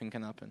Sebring, everything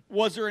can happen.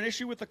 Was there an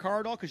issue with the car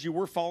at all? Because you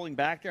were falling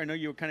back there. I know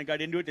you kind of got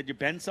into it. Did you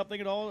bend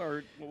something at all,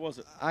 or what was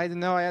it? I don't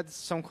know. I had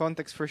some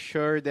contacts for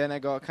sure. Then I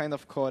got kind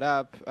of caught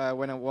up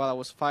while I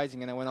was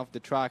fighting, and I went off the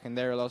track, and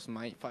there I lost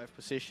my 5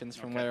 positions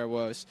from where I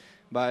was.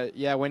 But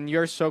yeah, when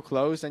you're so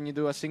close and you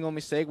do a single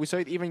mistake, we saw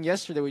it even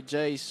yesterday with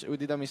Jace, who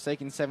did a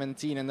mistake in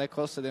 17, and that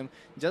costed him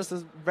just a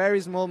very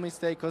small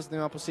mistake, cost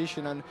him a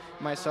position on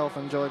myself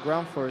and Joel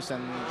Grandforce,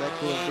 and that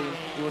could have been,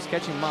 he was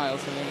catching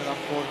miles and ended up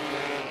 4th,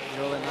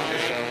 Joel and I.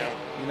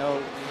 So, you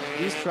know,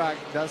 this track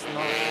does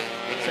not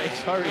say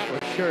sorry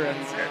for sure,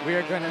 and we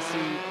are going to see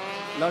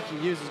Lucky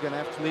Hughes is going to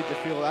have to lead the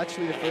field.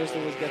 Actually, the first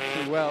one was get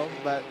through well,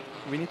 but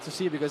we need to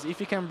see, because if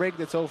he can break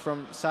the toe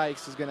from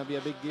Sykes, it's going to be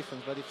a big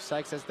difference. But if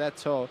Sykes has that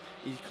toe,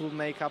 he could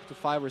make up to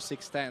 5 or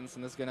 6 tenths,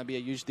 and that's going to be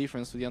a huge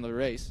difference to the end of the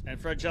race. And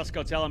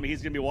Francesco telling me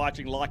he's going to be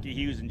watching Lockie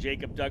Hughes and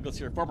Jacob Douglas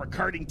here, former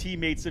karting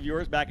teammates of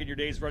yours back in your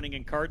days running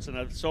in karts,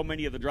 and so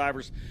many of the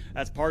drivers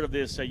as part of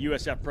this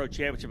USF Pro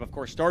Championship, of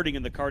course, starting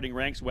in the karting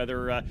ranks,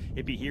 whether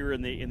it be here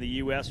in the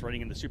U.S.,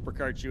 running in the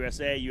Superkarts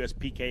USA,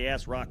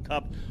 USPKS, Rock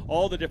Cup,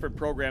 all the different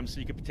programs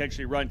that you could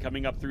potentially run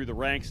coming up through the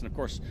ranks, and of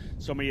course,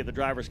 so many of the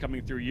drivers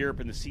coming through Europe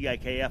in the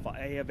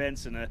CIKF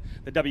events and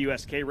the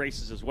WSK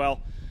races as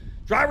well.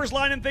 Drivers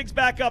lining things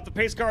back up. The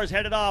pace car is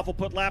headed off. We'll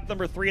put lap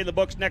number 3 in the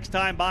books next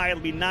time by.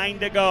 It'll be 9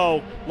 to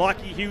go.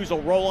 Lockie Hughes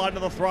will roll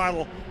onto the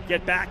throttle,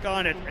 get back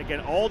on it.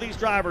 Again, all these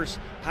drivers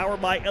powered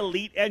by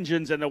elite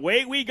engines, and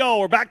away we go.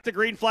 We're back to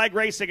green flag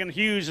racing, and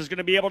Hughes is going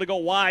to be able to go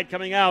wide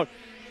coming out.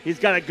 He's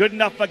got a good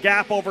enough a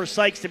gap over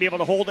Sykes to be able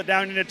to hold it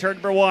down into turn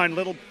number 1. A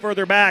little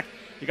further back,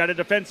 you got a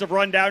defensive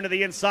run down to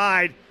the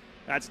inside.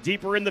 That's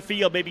deeper in the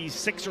field, maybe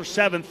 6th or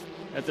 7th,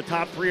 as the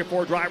top 3 or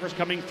 4 drivers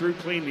coming through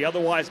clean. The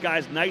otherwise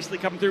guys nicely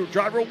coming through.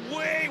 Driver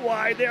way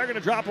wide there, going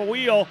to drop a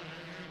wheel.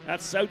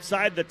 That's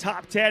outside the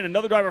top 10.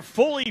 Another driver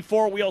fully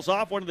 4 wheels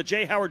off. One of the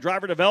J. Howard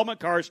driver development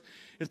cars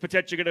is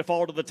potentially going to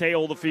fall to the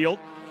tail of the field.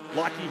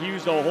 Lockie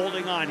Hughes, though,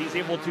 holding on. He's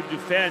able to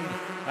defend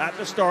at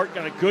the start.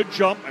 Got a good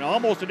jump and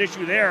almost an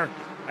issue there.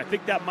 I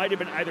think that might have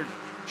been either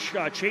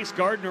Chase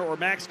Gardner or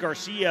Max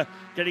Garcia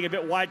getting a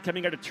bit wide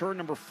coming out of turn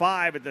number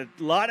 5. And a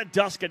lot of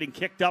dust getting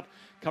kicked up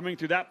coming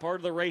through that part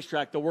of the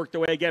racetrack. They'll work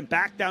their way again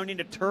back down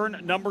into turn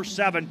number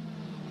 7.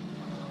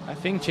 I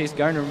think Chase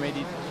Gardner made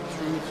it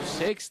through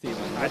to 6th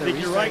even. I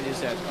think you're right. He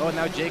said, oh,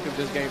 now Jacob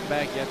just gave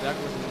back. Yeah, that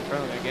was in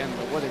front of again.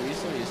 But what a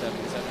restart is having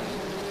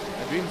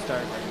a dream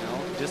start right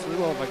now. Just a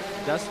little bit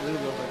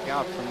of a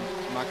gap from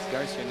Max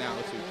Garcia now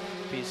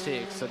to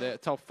P6. So the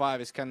top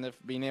 5 is kind of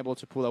being able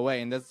to pull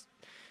away, and that's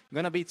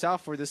going to be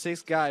tough for the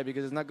 6th guy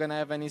because it's not going to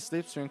have any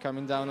slipstream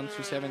coming down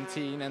onto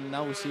 17. And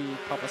now we see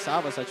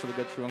Papasavas actually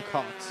get through on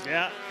Cox.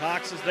 Yeah,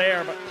 Cox is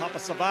there, but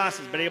Papasavas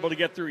has been able to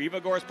get through.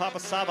 Ivagor's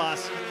Papasavas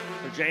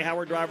for Jay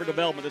Howard Driver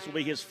Development. This will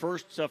be his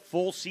first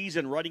full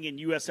season running in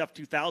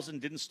USF2000.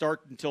 Didn't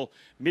start until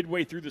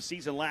midway through the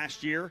season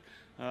last year.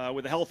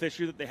 With a health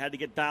issue that they had to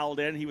get dialed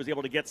in. He was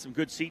able to get some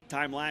good seat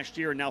time last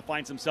year and now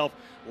finds himself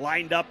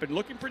lined up and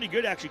looking pretty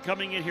good, actually,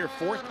 coming in here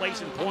 4th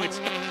place in points.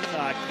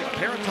 A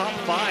pair of top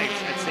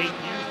 5s at St.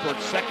 Petersburg,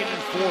 2nd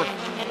and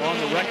 4th on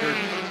the record.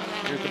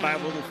 Here's the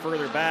battle a little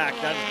further back.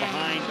 That is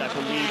behind, I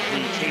believe,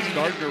 the Chase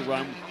Gardner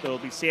run. There'll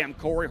be Sam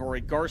Corey, Jorge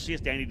Garcia,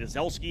 Danny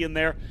Dzelski in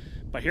there.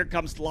 But here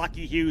comes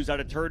Lockie Hughes out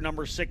of turn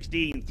number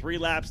 16. 3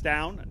 laps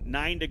down,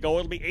 9 to go.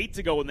 It'll be 8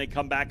 to go when they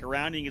come back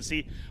around. And you can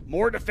see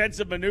more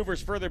defensive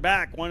maneuvers further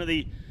back. One of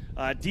the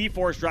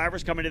D-Force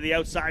drivers coming to the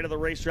outside of the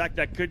racetrack.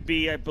 That could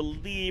be, I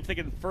believe,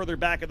 thinking further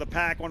back in the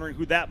pack, wondering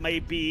who that may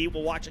be.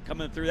 We'll watch it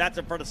coming through. That's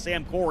in front of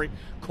Sam Corey.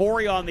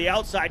 Corey on the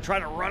outside,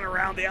 trying to run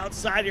around the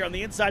outside here on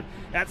the inside.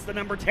 That's the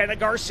number 10 of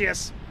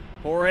Garcias.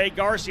 Jorge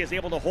Garcia is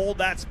able to hold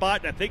that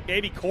spot, and I think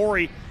maybe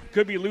Corey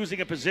could be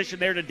losing a position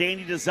there to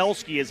Danny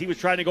Dzelski as he was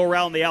trying to go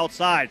around the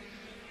outside.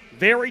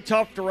 Very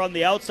tough to run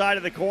the outside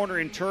of the corner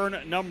in turn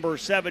number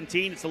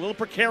 17. It's a little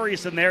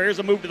precarious in there. Here's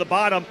a move to the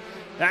bottom.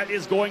 That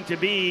is going to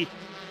be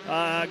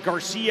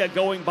Garcia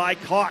going by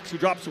Cox, who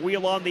drops the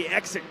wheel on the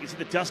exit. You see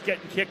the dust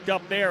getting kicked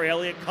up there.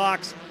 Elliot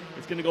Cox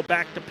is going to go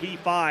back to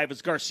P5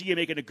 as Garcia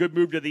making a good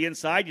move to the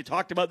inside. You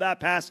talked about that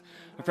pass,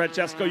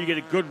 Francesco. You get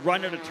a good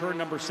run out of turn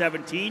number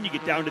 17. You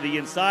get down to the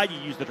inside. You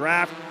use the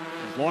draft.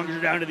 As long as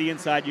you're down to the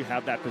inside, you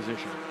have that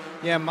position.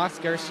 Yeah, Max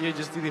Garcia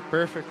just did it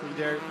perfectly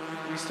there.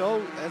 We saw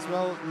as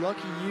well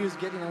Lucky Hughes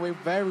getting away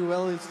very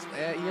well. He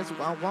has a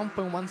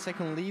 1.1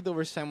 second lead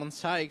over Simon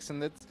Sykes, and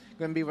that's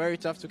going to be very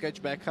tough to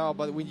catch back up.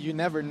 But you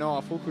never know,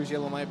 a full cruise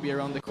yellow might be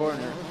around the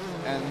corner.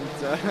 And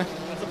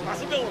that's a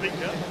possibility,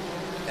 yeah.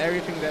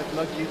 Everything that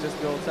Lucky Hughes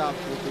just built up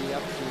will be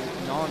up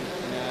to none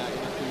in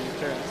a few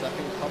turns. I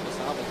think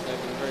Papasavas is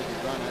having a very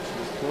good run,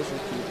 actually. He's closer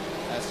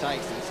to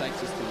Sykes than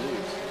Sykes is to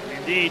lose.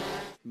 Indeed.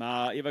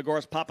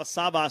 Ivagor's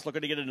Papasavas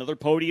looking to get another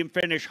podium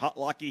finish.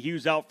 Lucky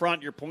Hughes out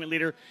front, your point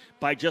leader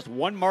by just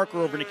 1 marker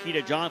over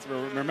Nikita Johnson.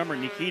 Remember,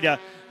 Nikita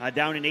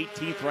down in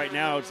 18th right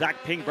now. Zach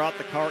Ping brought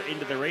the car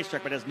into the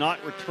racetrack, but has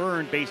not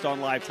returned based on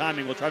live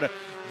timing. We'll try to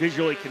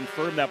visually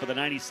confirm that, but the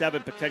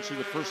 97, potentially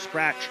the first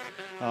scratch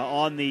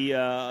on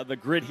the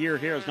grid here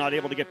is not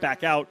able to get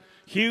back out.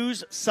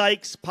 Hughes,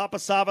 Sykes,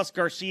 Papasavas,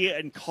 Garcia,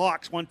 and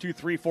Cox, 1, 2,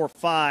 3, 4,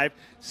 5.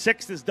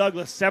 6th is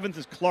Douglas, 7th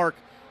is Clark.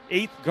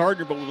 8th,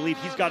 Gardner, but we believe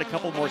he's got a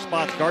couple more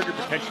spots. Gardner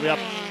potentially up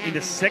into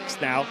 6th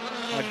now.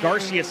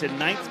 Garcia's in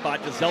 9th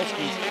spot. Dzelski's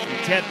in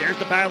 10th. There's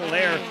the battle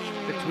there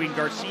between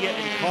Garcia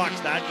and Cox.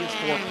 That is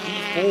for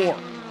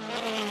P4.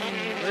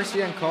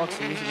 Garcia and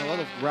Cox are losing a lot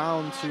of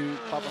ground to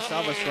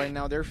Papasavas right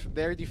now.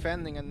 They're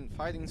defending and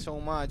fighting so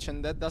much,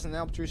 and that doesn't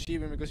help to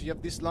receiving because you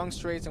have these long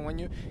straights, and when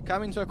you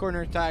come into a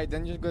corner tight,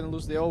 then you're going to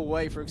lose the whole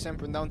way, for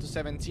example, down to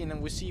 17,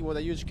 and we see what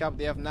a huge gap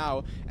they have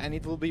now, and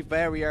it will be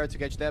very hard to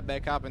catch that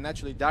back up, and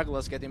actually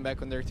Douglas getting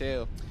back on their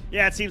tail.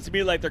 Yeah, it seems to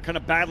me like they're kind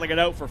of battling it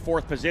out for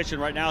 4th position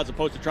right now as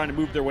opposed to trying to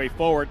move their way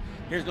forward.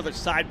 Here's another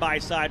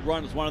side-by-side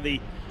run as one of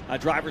the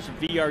drivers from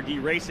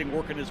VRD Racing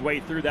working his way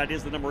through. That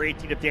is the number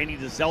 18 of Danny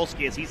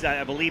Dzelski, as he's,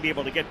 I believe,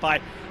 able to get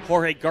by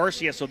Jorge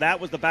Garcia. So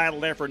that was the battle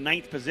there for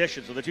 9th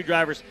position. So the two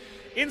drivers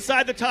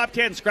inside the top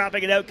 10,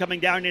 scrapping it out, coming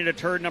down into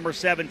turn number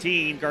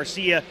 17.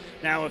 Garcia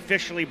now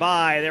officially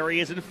by. There he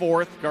is in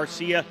 4th.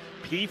 Garcia,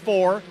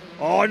 P4.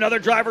 Oh, another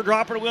driver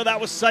dropping a wheel.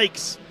 That was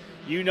Sykes.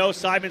 You know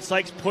Simon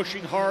Sykes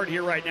pushing hard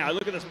here right now.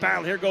 Look at this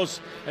battle. Here goes,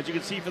 as you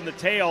can see from the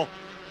tail,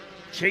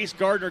 Chase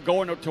Gardner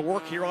going to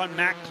work here on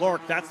Matt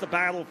Clark. That's the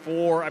battle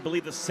for, I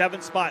believe, the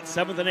 7th spot,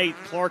 7th and 8th.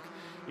 Clark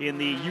in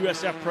the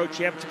USF Pro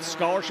Championship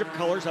scholarship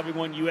colors, having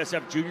won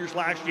USF Juniors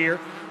last year,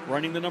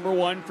 running the number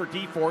 1 for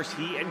D-Force.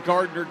 He and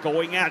Gardner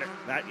going at it.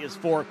 That is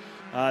for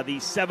the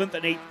 7th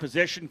and 8th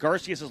position.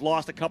 Garcias has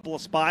lost a couple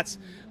of spots.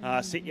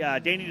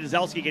 Danny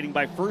Dzelski getting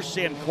by first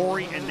Sam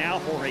Corey and now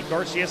Jorge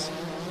Garcias.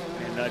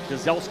 And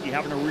Dzelski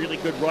having a really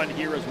good run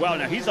here as well.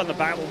 Now he's on the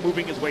battle,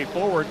 moving his way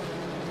forward.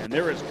 And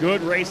there is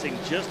good racing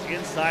just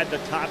inside the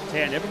top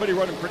 10. Everybody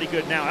running pretty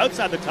good now.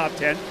 Outside the top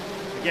 10,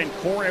 again,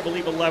 Corey, I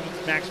believe,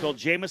 11th. Maxwell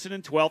Jameson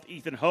in 12th.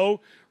 Ethan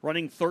Ho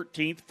running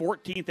 13th.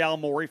 14th, Al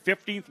Maury.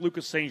 15th,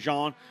 Lucas St.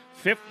 Jean.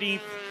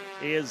 15th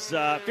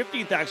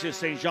actually is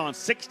St. Jean.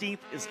 16th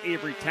is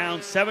Avery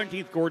Towns.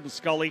 17th, Gordon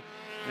Scully.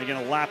 And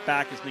again, a lap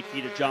back is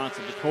Nikita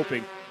Johnson, just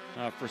hoping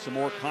for some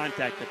more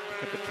contact that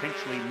could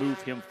potentially move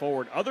him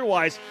forward.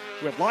 Otherwise,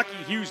 with Lucky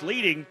Hughes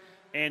leading,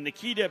 and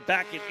Nikita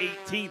back at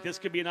 18th. This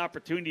could be an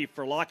opportunity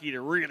for Lockie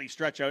to really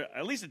stretch out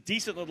at least a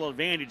decent little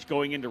advantage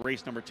going into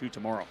race number 2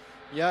 tomorrow.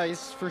 Yeah,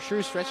 he's for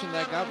sure stretching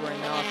that gap right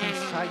now. I think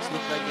Sykes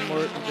looked like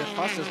the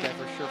fastest guy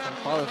for sure from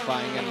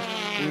qualifying, and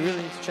we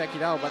really need to check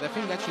it out. But I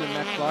think actually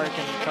Matt Clark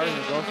and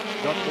Cardinal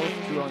got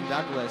both through on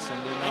Douglas,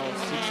 and they're now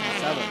 6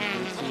 and 7.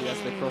 You see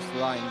as they cross the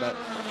line. But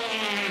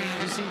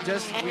you see,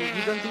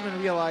 you don't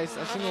even realize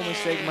a single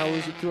mistake might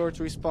lose you 2 or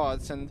 3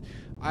 spots, and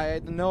I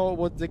don't know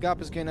what the gap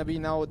is going to be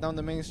now down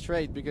the main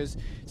straight, because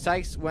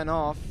Sykes went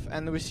off,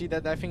 and we see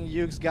that I think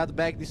Hughes got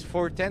back these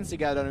 4 tenths he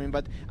got on him,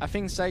 but I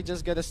think Sykes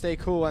just got to stay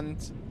cool, and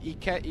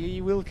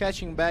he will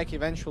catch him back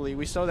eventually.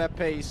 We saw that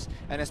pace,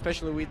 and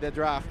especially with the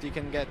draft, you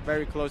can get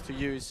very close to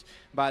Hughes,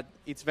 but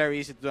it's very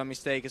easy to do a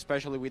mistake,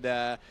 especially with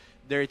the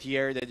dirty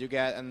air that you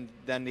get, and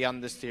then the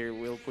understeer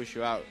will push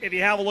you out. If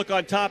you have a look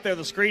on top there of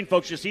the screen,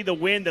 folks, you see the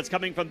wind that's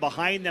coming from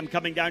behind them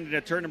coming down into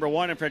turn number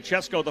 1. And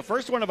Francesco, the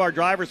first one of our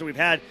drivers that we've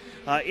had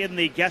in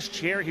the guest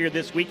chair here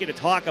this weekend to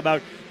talk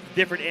about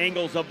different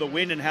angles of the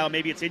wind and how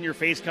maybe it's in your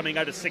face coming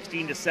out of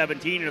 16 to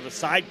 17 or the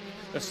side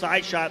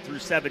shot through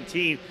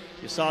 17.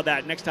 You saw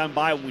that. Next time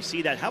by, when we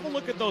see that, have a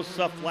look at those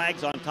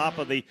flags on top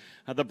of the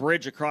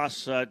bridge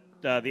across the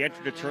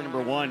entry to turn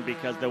number 1,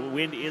 because the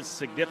wind is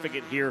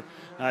significant here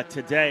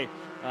today.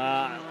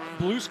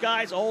 Blue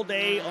skies all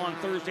day on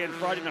Thursday and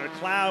Friday, not a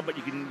cloud, but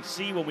you can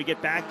see when we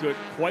get back to it,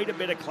 quite a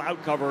bit of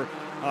cloud cover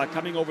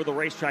coming over the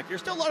racetrack. There's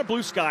still a lot of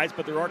blue skies,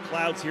 but there are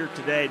clouds here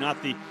today,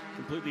 not the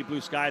completely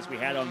blue skies we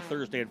had on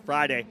Thursday and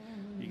Friday.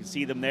 You can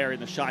see them there in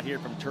the shot here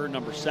from turn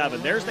number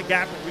 7. There's the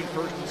gap between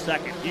first and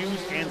second.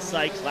 Hughes and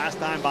Sykes last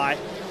time by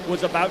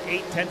was about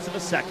 8 tenths of a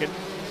second.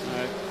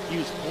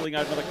 Hughes pulling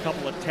out another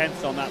couple of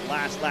tenths on that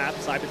last lap.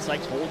 Simon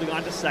Sykes holding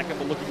on to second,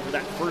 but looking for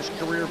that first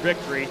career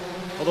victory.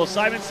 Although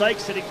Simon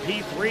Sykes sitting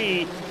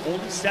P3,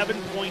 only 7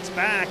 points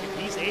back, if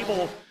he's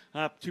able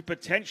to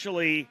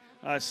potentially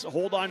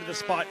hold on to the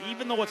spot,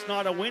 even though it's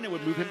not a win, it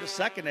would move him to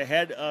second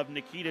ahead of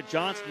Nikita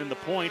Johnson in the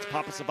points.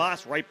 Papa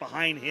Sabas right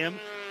behind him,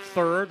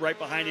 third, right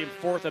behind him,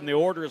 fourth in the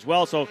order as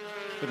well. So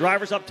the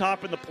drivers up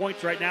top in the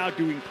points right now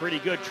doing pretty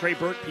good. Trey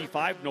Burke,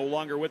 P5, no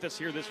longer with us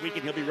here this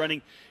weekend. He'll be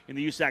running in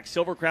the USAC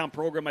Silver Crown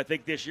program, I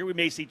think, this year. We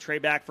may see Trey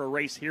back for a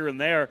race here and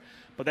there.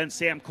 But then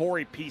Sam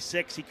Corey,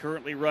 P6, he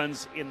currently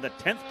runs in the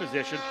 10th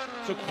position.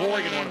 So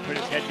Corey going to want to put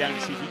his head down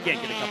and see if he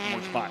can't get a couple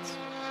more spots.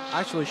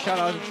 Actually, shout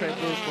out to Trey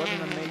Burke. What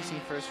an amazing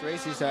first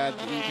race he's had.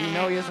 We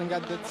know he hasn't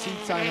got that seat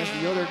time as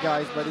the other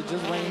guys, but he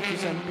just went into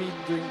St. Pete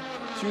doing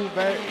 2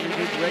 very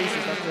good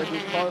races after a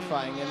good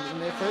qualifying. And in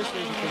the first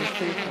race, he finished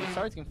 5th and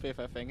starting 5th,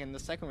 I think. In the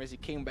second race, he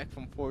came back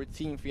from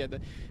 14th. He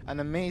had an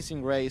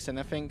amazing race, and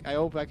I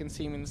hope I can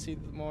see him in the seat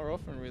more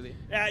often, really.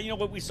 Yeah, you know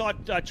what, we saw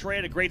Trey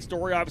had a great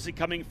story, obviously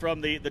coming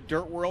from the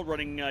dirt world,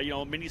 running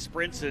mini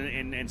sprints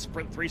and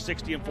sprint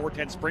 360 and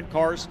 410 sprint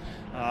cars.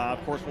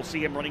 Of course, we'll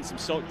see him running some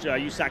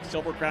USAC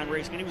Silver Crown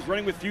racing, and he was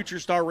running with Future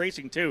Star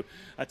Racing too,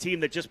 a team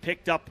that just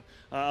picked up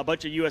a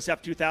bunch of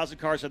USF2000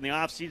 cars in the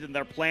offseason.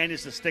 Their plan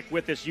is to stick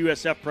with this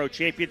USF Pro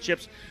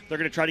Championships. They're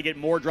going to try to get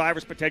more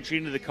drivers potentially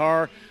into the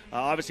car.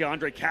 Obviously,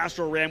 Andre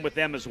Castro ran with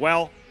them as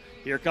well.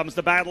 Here comes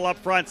the battle up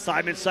front.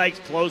 Simon Sykes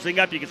closing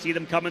up. You can see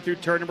them coming through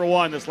turn number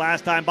 1. This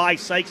last time by,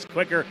 Sykes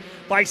quicker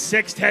by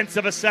 6 tenths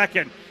of a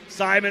second.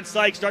 Simon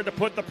Sykes starting to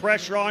put the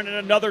pressure on, and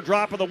another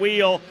drop of the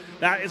wheel.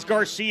 That is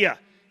Garcia.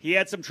 He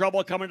had some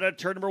trouble coming to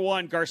turn number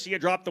 1. Garcia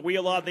dropped the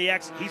wheel on the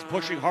X. He's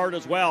pushing hard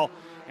as well.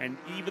 And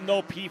even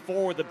though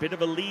P4 with a bit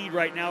of a lead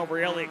right now over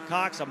Elliott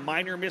Cox, a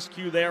minor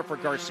miscue there for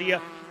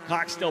Garcia.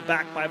 Cox still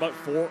back by about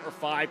 4 or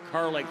 5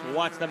 car lengths. We'll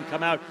watch them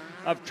come out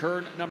of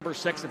turn number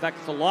 6. In fact,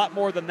 it's a lot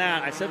more than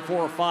that. I said 4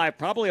 or 5,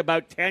 probably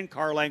about 10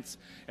 car lengths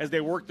as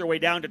they work their way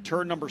down to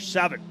turn number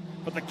 7.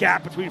 But the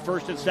gap between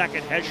first and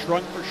second has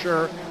shrunk for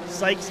sure.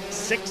 Sykes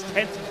 6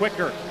 tenths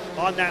quicker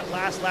on that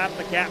last lap.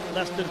 The gap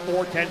less than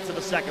 4 tenths of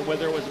a second.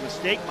 Whether it was a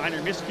mistake,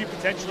 minor miscue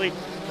potentially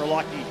for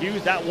Lockie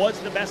Hughes, that was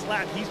the best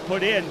lap he's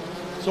put in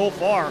so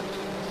far.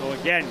 So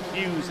again,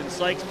 Hughes and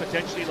Sykes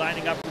potentially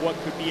lining up for what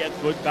could be a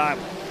good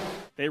battle.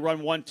 They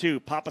run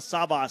 1-2. Papa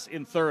Savas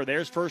in third.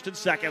 There's first and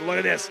second. Look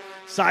at this.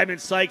 Simon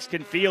Sykes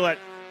can feel it.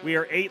 We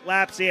are 8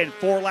 laps in,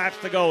 4 laps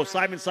to go.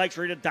 Simon Sykes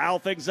ready to dial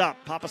things up.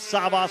 Papa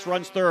Savas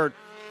runs third.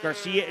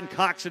 Garcia and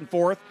Cox in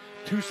fourth.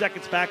 2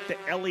 seconds back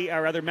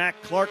to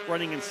Matt Clark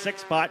running in 6th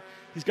spot.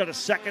 He's got a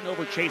second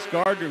over Chase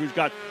Gardner, who's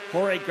got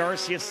Jorge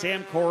Garcia,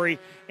 Sam Corey,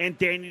 and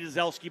Danny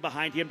Dzelski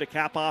behind him to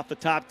cap off the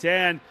top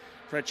 10.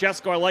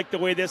 Francesco, I like the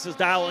way this is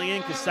dialing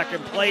in because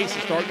second place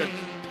is starting to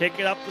pick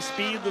it up the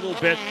speed a little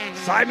bit.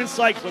 Simon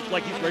Sykes looks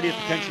like he's ready to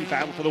potentially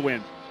battle for the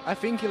win. I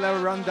think he'll have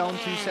a run down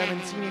to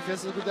 17. If he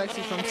has a good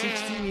exit from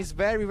 16, he's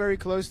very, very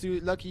close to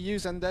Lucky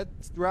Hughes, and that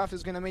draft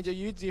is going to make a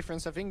huge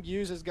difference. I think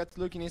Hughes has got to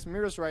look in his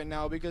mirrors right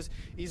now because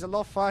he's a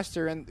lot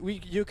faster, and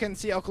you can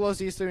see how close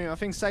he is to him. I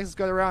think Sykes has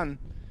got a run.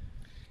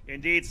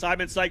 Indeed,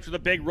 Simon Sykes with a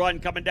big run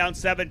coming down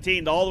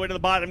 17. All the way to the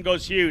bottom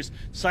goes Hughes.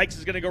 Sykes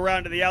is going to go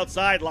around to the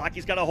outside.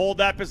 Lockie's got to hold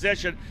that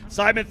position.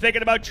 Simon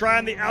thinking about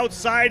trying the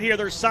outside here.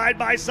 They're side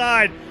by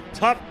side.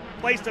 Tough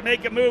place to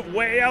make a move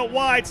way out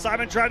wide.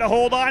 Simon trying to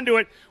hold on to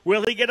it.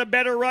 Will he get a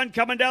better run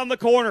coming down the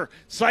corner?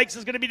 Sykes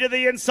is going to be to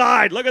the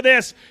inside. Look at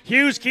this.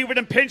 Hughes keeping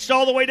him pinched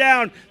all the way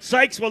down.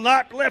 Sykes will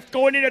not lift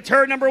going into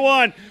turn number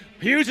 1.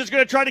 Hughes is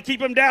going to try to keep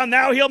him down.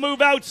 Now he'll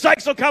move out.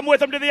 Sykes will come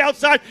with him to the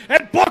outside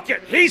and book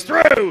it. He's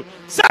through.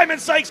 Simon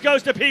Sykes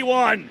goes to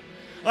P1.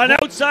 An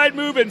outside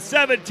move in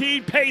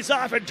 17 pays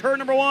off in turn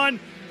number 1.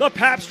 The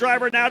Paps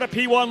driver now to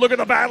P1. Look at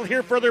the battle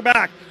here further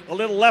back. A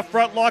little left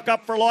front lock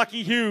up for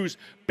Lockie Hughes.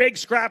 Big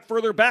scrap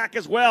further back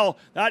as well.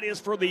 That is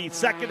for the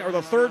second or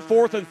the third,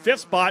 fourth, and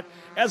fifth spot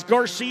as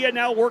Garcia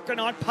now working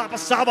on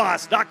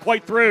Papasavas. Not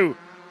quite through.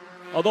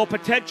 Although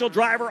potential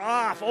driver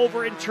off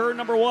over in turn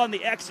number 1.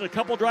 The exit, a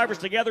couple drivers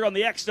together on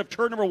the exit of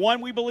turn number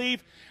 1, we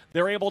believe.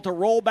 They're able to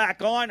roll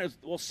back on.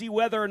 We'll see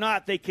whether or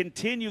not they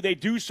continue. They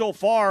do so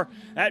far.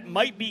 That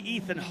might be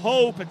Ethan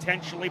Ho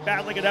potentially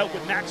battling it out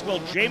with Maxwell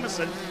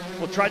Jameson.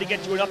 We'll try to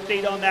get you an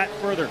update on that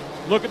further.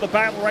 Look at the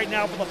battle right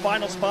now for the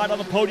final spot on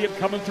the podium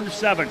coming through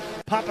 7.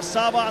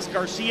 Papasavas,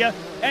 Garcia,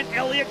 and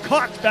Elliott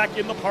Cox back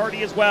in the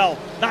party as well.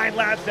 9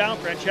 laps down,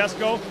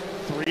 Francesco.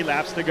 3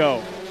 laps to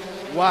go.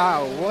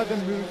 Wow, what a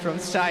move from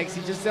Sykes.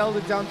 He just held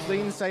it down to the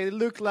inside. It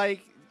looked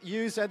like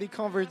Hughes had it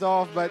covered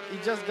off, but he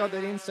just got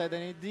it inside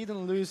and he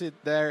didn't lose it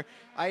there.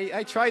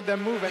 I tried that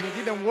move and it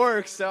didn't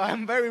work, so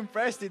I'm very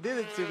impressed he did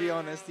it, to be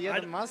honest. He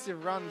had a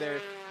massive run there,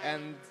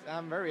 and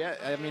I'm very,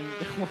 I mean,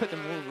 what a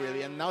move,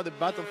 really. And now the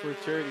battle for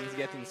third is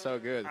getting so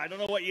good. I don't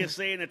know what you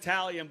say in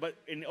Italian, but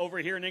over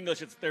here in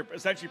English, they're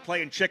essentially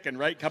playing chicken,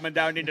 right? Coming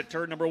down into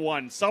turn number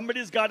 1.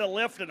 Somebody's got a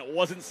lift, and it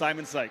wasn't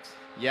Simon Sykes.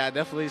 Yeah,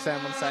 definitely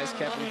Simon Sykes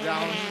kept it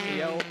down. He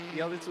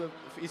held it to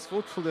his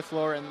foot through the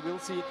floor, and we'll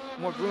see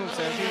more brooms.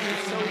 And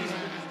it's so easy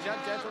with Jet.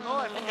 No,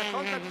 I think a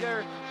contact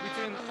there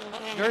between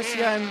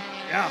Garcia and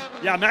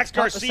Max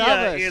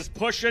Garcia is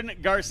pushing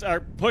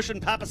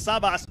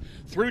Papasavas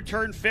through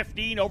turn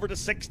 15 over to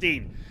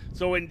 16.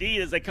 So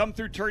indeed, as they come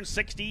through turn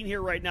 16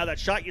 here right now, that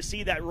shot you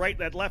see, that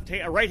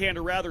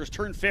right-hander rather, is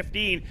turn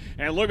 15.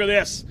 And look at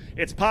this.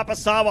 It's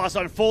Papasavas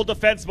on full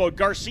defense mode.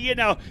 Garcia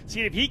now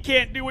seeing if he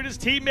can't do what his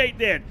teammate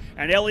did.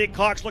 And Elliott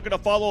Cox looking to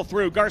follow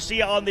through.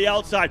 Garcia on the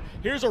outside.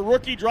 Here's a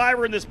rookie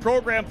driver in this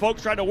program,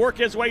 folks, trying to work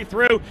his way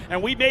through.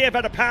 And we may have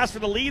had a pass for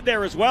the lead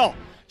there as well.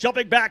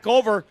 Jumping back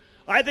over,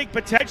 I think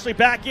potentially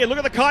back in. Look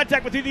at the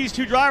contact between these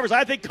two drivers.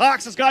 I think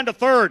Cox has gone to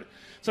third.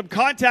 Some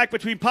contact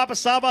between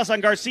Papasavas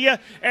and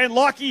Garcia, and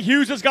Lockie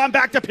Hughes has gone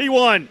back to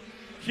P1.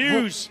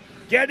 Hughes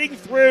getting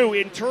through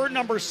in turn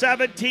number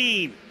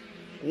 17.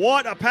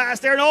 What a pass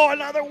there. No,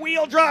 another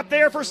wheel drop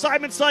there for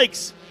Simon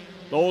Sykes.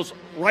 Those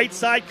right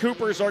side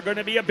Coopers are going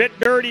to be a bit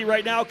dirty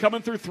right now,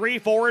 coming through 3,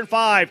 4, and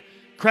 5.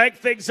 Crank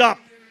things up.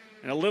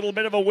 And a little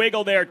bit of a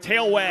wiggle there.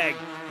 Tail wag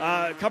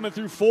coming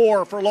through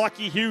 4 for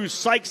Lockie Hughes.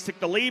 Sykes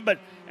took the lead, but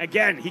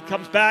again, he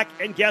comes back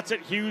and gets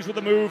it. Hughes with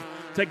a move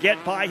to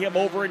get by him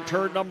over in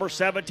turn number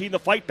 17. The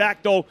fight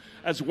back, though,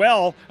 as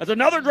well, as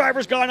another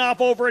driver's gone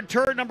off over in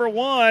turn number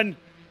 1.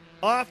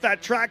 Off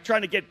that track,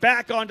 trying to get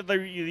back onto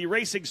the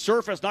racing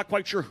surface. Not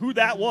quite sure who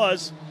that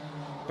was.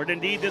 But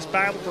indeed, this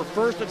battle for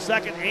first and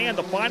second and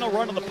the final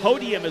run on the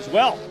podium as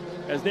well,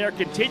 as they are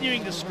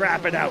continuing to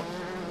scrap it out.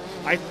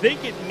 I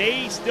think it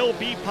may still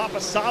be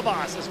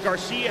Papasavas as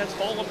Garcia has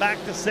fallen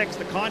back to 6.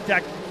 The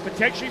contact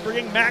potentially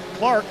bringing Matt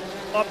Clark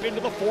up into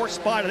the 4th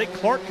spot. I think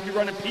Clark could be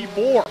running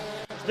P4.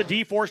 The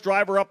D-Force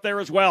driver up there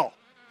as well.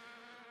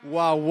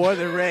 Wow, what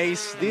a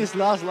race. This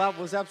last lap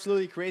was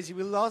absolutely crazy.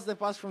 We lost the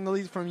pass from the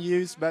lead from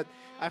Hughes, but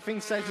I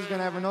think Sykes is going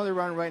to have another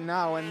run right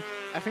now, and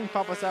I think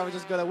Papasavas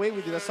just got away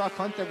with it. I saw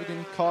contact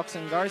between Cox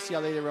and Garcia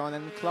later on,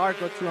 and Clark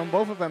got through on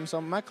both of them,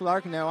 so Matt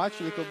Clark now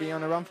actually could be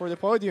on a run for the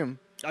podium.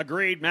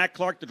 Agreed. Matt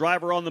Clark, the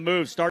driver on the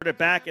move, started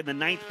back in the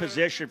 9th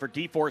position for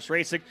D-Force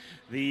Racing,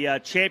 the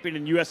champion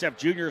in USF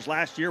Juniors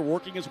last year,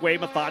 working his way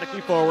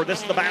methodically forward.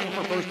 This is the battle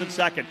for first and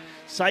second.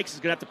 Sykes is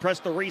going to have to press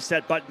the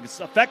reset button.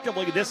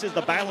 Effectively, this is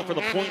the battle for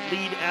the point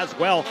lead as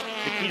well.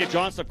 Nikita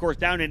Johnson, of course,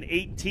 down in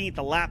 18th,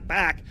 a lap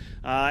back.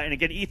 And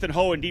again, Ethan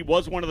Ho indeed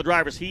was one of the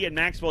drivers. He and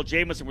Maxwell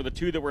Jameson were the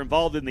two that were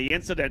involved in the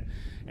incident.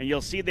 And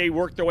you'll see they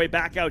worked their way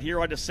back out here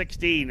onto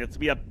 16. It's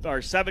be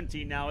or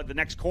 17 now at the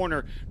next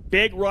corner.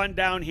 Big run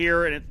down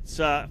here, and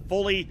it's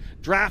fully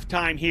draft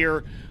time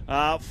here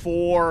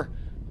for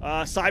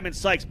Simon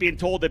Sykes, being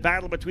told the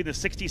battle between the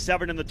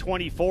 67 and the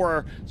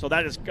 24. So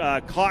that is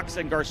Cox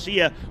and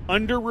Garcia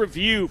under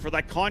review for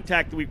that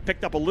contact that we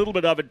picked up a little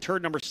bit of in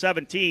turn number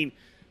 17.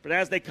 But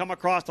as they come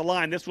across the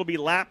line, this will be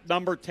lap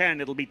number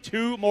 10. It'll be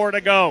 2 more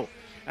to go.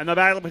 And the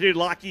battle between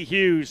Lockie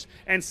Hughes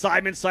and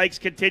Simon Sykes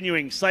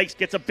continuing. Sykes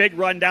gets a big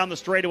run down the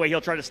straightaway. He'll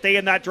try to stay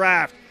in that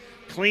draft.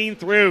 Clean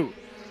through.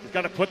 He's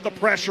got to put the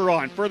pressure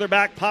on. Further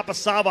back,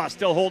 Papasavas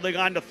still holding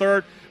on to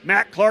third.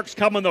 Matt Clark's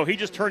coming, though. He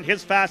just turned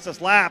his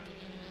fastest lap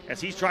as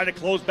he's trying to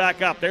close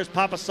back up. There's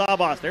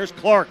Papasavas. There's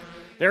Clark.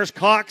 There's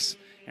Cox.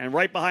 And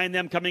right behind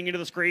them coming into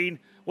the screen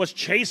was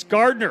Chase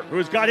Gardner,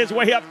 who's got his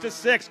way up to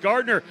 6.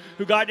 Gardner,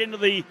 who got into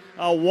the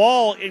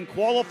wall in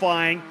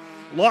qualifying,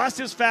 lost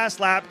his fast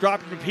lap,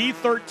 dropped to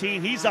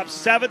P13. He's up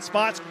 7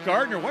 spots.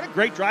 Gardner, what a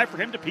great drive for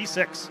him to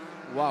P6.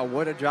 Wow,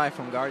 what a drive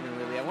from Gardner,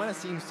 really. I want to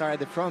see him start at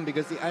the front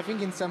because I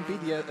think in some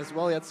PD as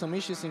well he had some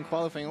issues in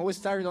qualifying. Always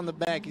started on the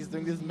back. He's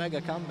doing these mega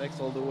comebacks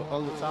all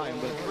the time.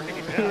 But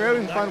we're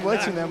having fun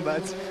watching them,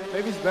 but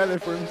maybe it's better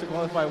for him to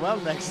qualify well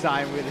next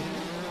time, really.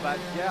 But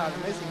yeah, an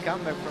amazing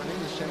comeback from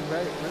English and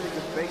really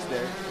good pace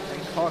there.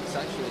 And Cox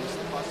actually was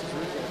the fastest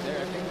rookie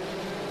there. I think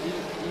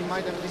he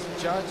might have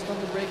misjudged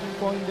on the braking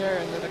point there,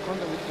 and then the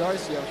contact with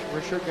Garcia.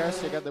 For sure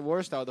Garcia got the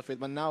worst out of it,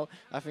 but now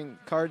I think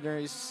Gardner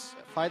is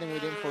fighting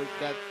with him for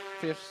that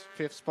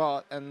fifth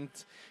spot, and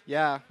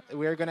yeah,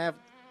 we're gonna have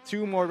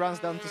 2 more runs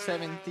down to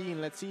 17.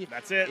 Let's see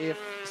if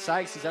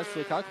Sykes is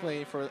actually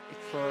calculating for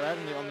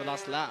Avenue on the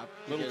last lap.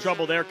 Little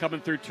trouble there coming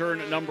through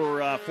turn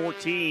number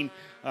 14,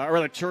 or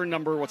rather turn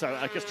number,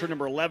 turn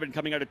number 11,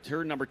 coming out of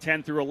turn number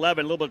 10 through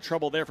 11. A little bit of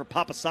trouble there for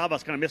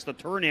Papasavas, going to miss the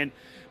turn in,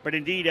 but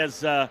indeed,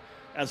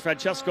 as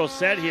Francesco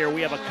said here,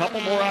 we have a couple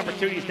more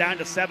opportunities down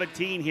to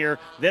 17 here.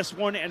 This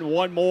one and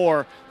one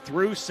more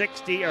through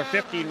 16, or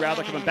 15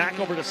 rather, coming back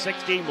over to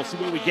 16. We'll see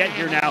what we get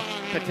here now,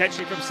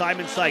 potentially from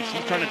Simon Sykes.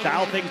 He's trying to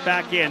dial things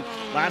back in.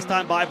 Last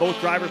time by, both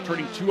drivers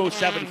turning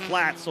 207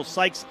 flat, so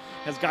Sykes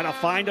has got to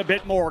find a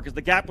bit more because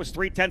the gap was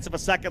 0.3 of a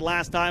second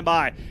last time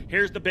by.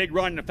 Here's the big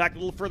run. In fact, a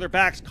little further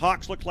back,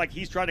 Cox looks like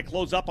he's trying to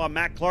close up on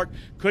Matt Clark.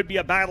 Could be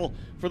a battle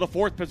for the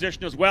 4th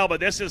position as well, but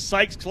this is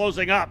Sykes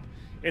closing up.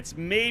 It's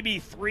maybe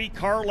 3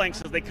 car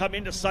lengths as they come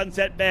into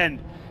Sunset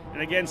Bend.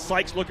 And again,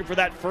 Sykes looking for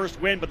that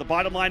first win, but the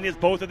bottom line is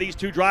both of these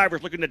 2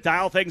 drivers looking to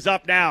dial things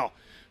up now.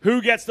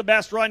 Who gets the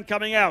best run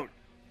coming out?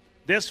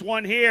 This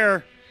one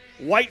here,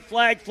 white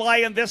flag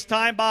flying this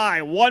time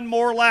by. 1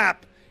 more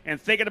lap. And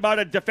thinking about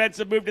a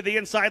defensive move to the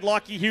inside,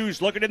 Lockie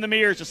Hughes looking in the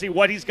mirrors to see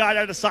what he's got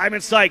out of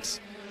Simon Sykes.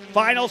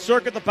 Final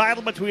circuit, the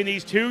battle between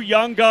these 2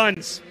 young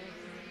guns.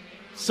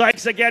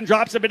 Sykes again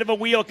drops a bit of a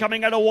wheel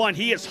coming out of 1.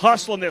 He is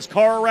hustling this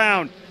car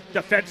around.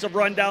 Defensive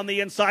run down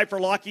the inside for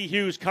Lockie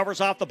Hughes. Covers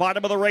off the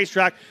bottom of the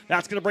racetrack.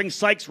 That's going to bring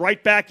Sykes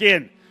right back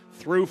in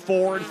through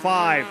 4 and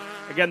 5.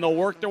 Again, they'll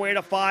work their way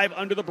to 5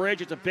 under the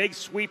bridge. It's a big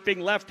sweeping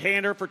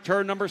left-hander for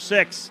turn number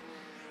 6.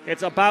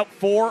 It's about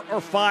 4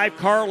 or 5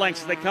 car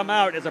lengths as they come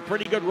out. It's a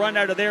pretty good run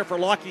out of there for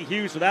Lockie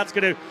Hughes. So that's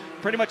going to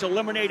pretty much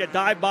eliminate a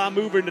dive bomb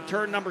move into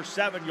turn number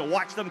 7. You'll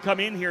watch them come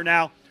in here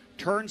now.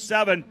 Turn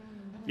 7.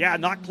 Yeah,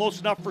 not close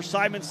enough for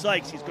Simon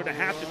Sykes. He's going to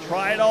have to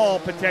try it all,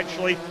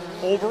 potentially,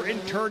 over in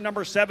turn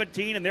number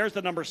 17. And there's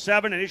the number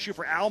 7, an issue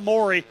for Al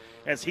Morey,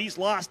 as he's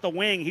lost the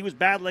wing. He was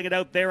battling it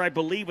out there, I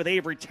believe, with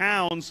Avery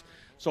Towns.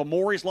 So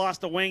Morey's lost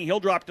the wing. He'll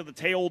drop to the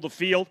tail of the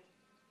field.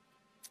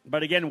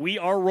 But again, we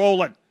are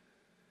rolling.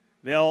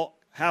 They'll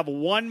have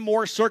 1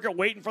 more circuit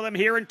waiting for them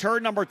here in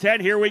turn number 10.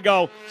 Here we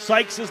go.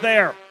 Sykes is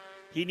there.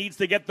 He needs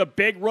to get the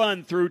big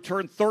run through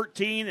turn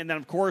 13, and then,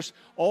 of course,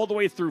 all the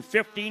way through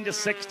 15 to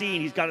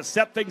 16. He's got to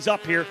set things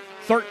up here.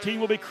 13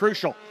 will be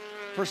crucial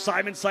for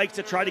Simon Sykes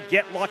to try to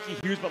get Lockie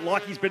Hughes, but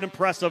Lockie's been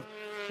impressive.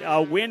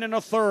 A win and a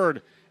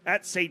third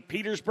at St.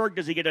 Petersburg.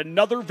 Does he get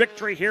another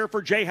victory here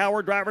for Jay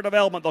Howard Driver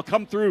Development? They'll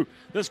come through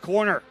this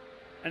corner.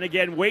 And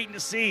again, waiting to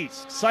see.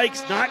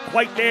 Sykes not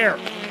quite there.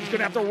 He's going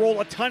to have to roll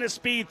a ton of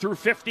speed through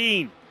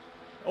 15.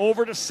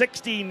 Over to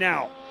 16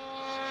 now.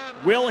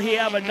 Will he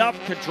have enough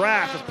to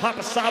draft? As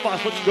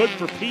Papasavas looks good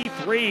for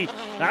P3.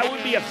 That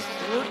would be a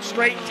 3rd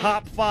straight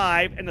top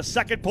 5 and the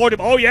second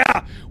podium. Oh, yeah,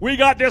 we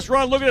got this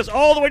run. Look at this,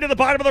 all the way to the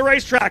bottom of the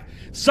racetrack.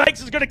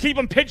 Sykes is going to keep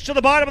him pinched to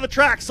the bottom of the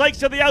track. Sykes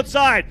to the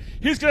outside.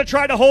 He's going to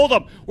try to hold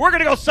him. We're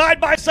going to go side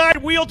by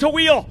side, wheel to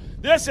wheel.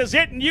 This is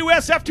it in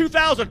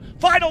USF2000.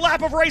 Final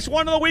lap of race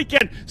 1 of the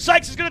weekend.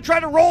 Sykes is going to try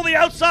to roll the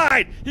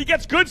outside. He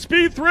gets good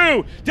speed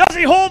through. Does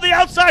he hold the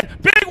outside?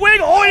 Big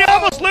wing. Oh, he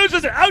almost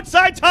loses it.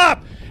 Outside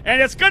top. And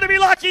it's going to be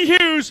Lockie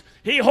Hughes.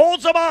 He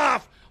holds him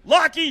off.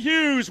 Lockie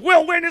Hughes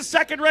will win his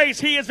 2nd race.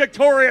 He is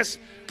victorious.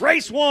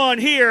 Race 1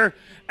 here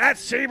at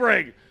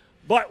Sebring.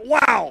 But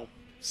wow,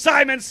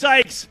 Simon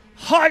Sykes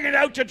hung it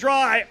out to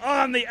dry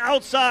on the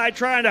outside,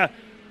 trying to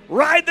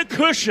ride the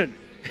cushion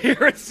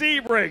here at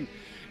Sebring.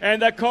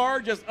 And the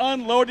car just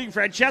unloading.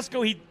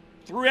 Francesco, he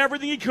threw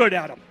everything he could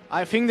at him.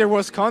 I think there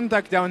was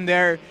contact down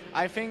there.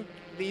 I think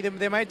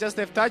they might just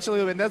have touched a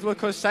little bit. That's what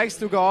caused Sykes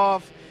to go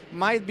off.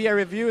 Might be a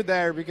review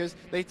there because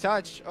they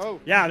touch. Oh,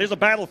 yeah, there's a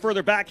battle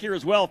further back here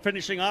as well,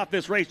 finishing off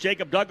this race.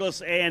 Jacob Douglas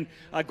and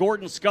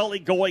Gordon Scully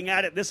going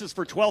at it. This is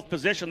for 12th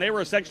position. They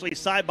were essentially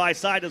side by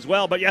side as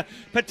well. But yeah,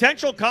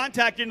 potential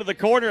contact into the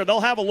corner. They'll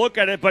have a look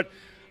at it, but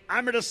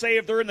I'm going to say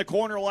if they're in the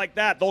corner like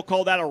that, they'll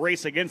call that a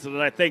racing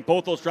incident. I think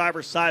both those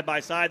drivers side by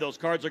side, those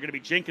cars are going to be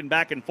jinking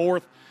back and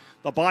forth.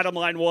 The bottom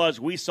line was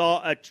we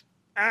saw a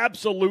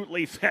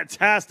absolutely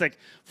fantastic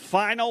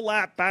final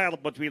lap battle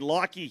between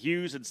Lockie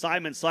Hughes and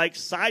Simon Sykes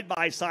side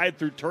by side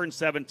through turn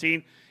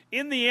 17.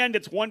 In the end,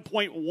 it's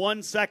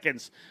 1.1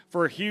 seconds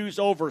for Hughes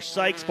over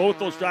Sykes. Both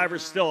those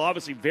drivers still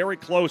obviously very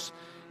close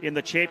in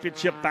the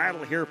championship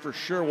battle here for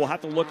sure. We'll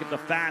have to look at the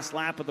fast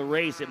lap of the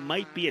race. It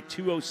might be a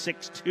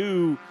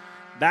 2:06.2.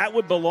 That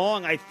would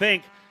belong, I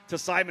think, to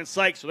Simon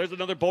Sykes. So there's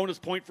another bonus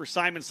point for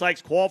Simon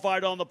Sykes.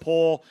 Qualified on the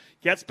pole,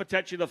 gets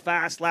potentially the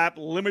fast lap,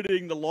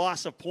 limiting the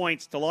loss of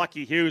points to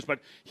Lockie Hughes. But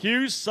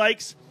Hughes,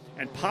 Sykes,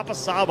 and Papa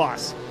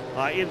Savas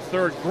in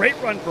third.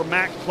 Great run for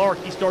Max Clark.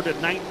 He started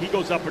ninth. He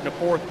goes up into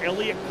fourth.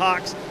 Elliot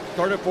Cox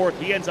started fourth.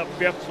 He ends up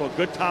fifth, so a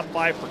good top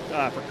five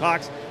for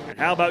Cox. And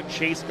how about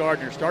Chase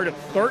Gardner? Started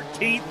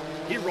 13th.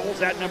 He rolls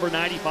that number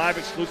 95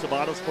 exclusive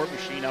Autosport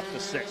machine up to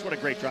 6th. What a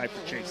great drive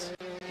for Chase.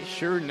 He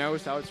sure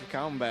knows how to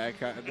come back.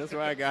 That's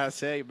what I gotta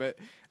say. But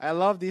I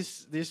love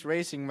this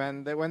racing,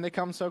 man. When they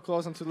come so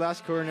close onto the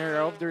last corner, I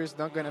hope there is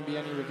not gonna be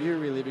any review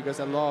really, because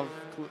I love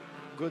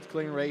good,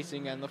 clean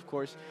racing. And of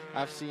course,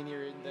 I've seen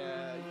here in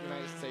the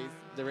United States,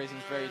 the racing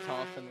is very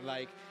tough, and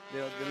like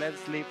the let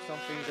slip,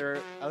 something they're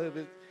a little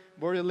bit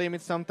border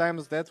limits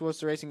sometimes. That's what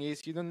the racing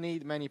is. You don't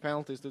need many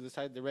penalties to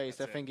decide the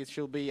race. I think it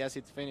should be as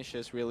it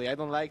finishes, really. I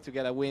don't like to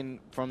get a win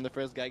from the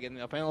first guy getting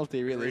a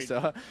penalty, really. Agreed.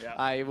 So Yeah.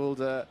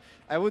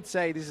 I would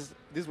say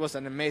this was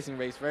an amazing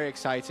race, very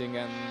exciting,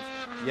 and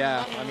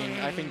yeah, I mean,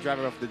 I think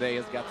driver of the day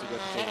has got to go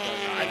to Chase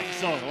Gardner. I think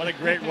so.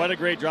 What a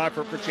great drive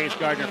for Chase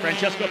Gardner.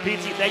 Francesco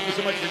Pizzi, thank you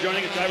so much for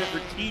joining us, driver for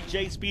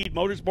TJ Speed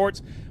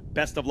Motorsports.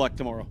 Best of luck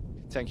tomorrow.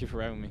 Thank you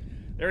for having me.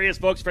 There he is,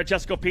 folks.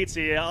 Francesco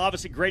Pizzi,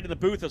 obviously great in the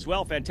booth as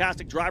well.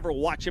 Fantastic driver.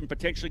 We'll watch him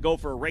potentially go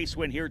for a race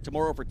win here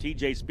tomorrow for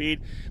TJ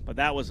Speed. But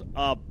that was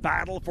a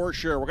battle for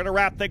sure. We're going to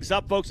wrap things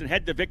up, folks, and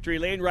head to Victory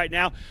Lane right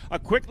now. A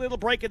quick little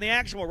break in the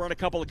action. We'll run a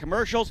couple of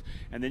commercials,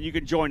 and then you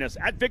can join us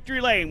at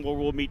Victory Lane, where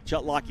we'll meet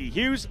Lockie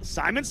Hughes,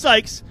 Simon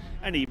Sykes,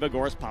 and Eva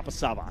Goris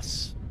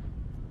Papasavas.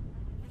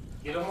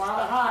 You don't want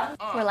it hot.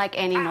 We're like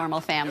any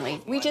normal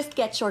family. We just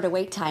get shorter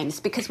wait times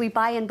because we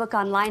buy and book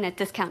online at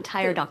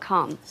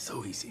discounttire.com.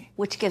 So easy.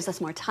 Which gives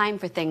us more time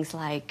for things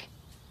like...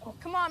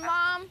 Come on,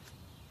 Mom.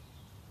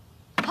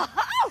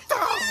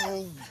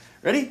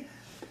 Ready?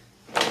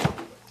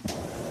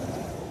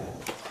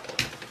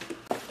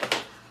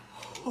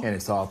 And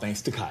it's all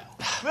thanks to Kyle.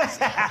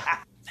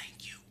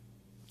 Thank you.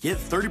 Get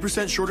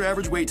 30% shorter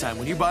average wait time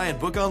when you buy and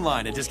book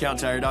online at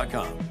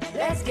discounttire.com.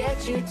 Let's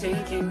get you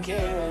taken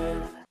care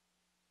of.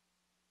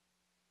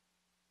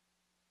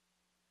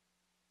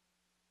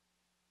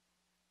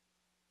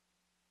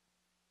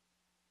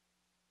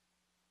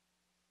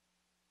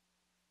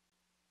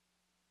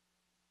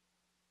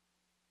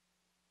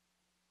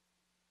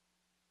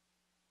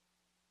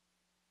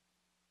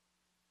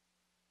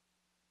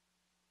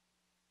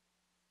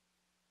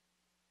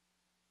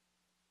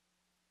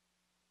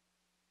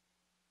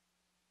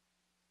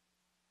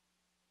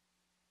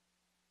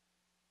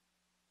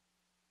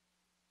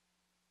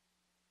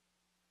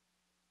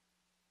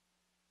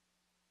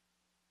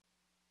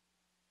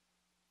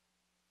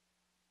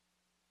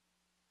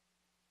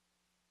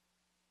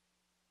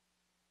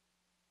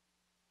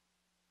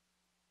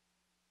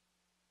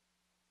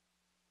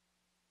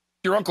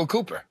 Your Uncle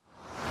Cooper.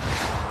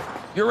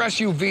 Your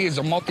SUV is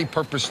a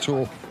multi-purpose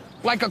tool,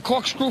 like a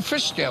corkscrew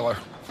fish scaler.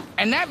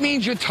 And that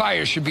means your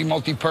tires should be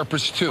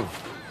multi-purpose too.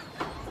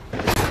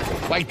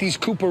 Like these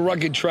Cooper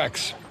rugged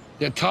Treks.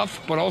 They're tough,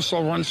 but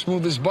also run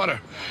smooth as butter.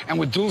 And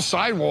with dual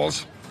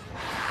sidewalls,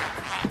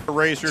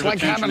 Racers, like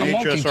attention, having a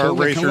HSR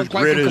Racers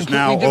like grid is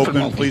now open.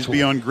 Please multi-tool.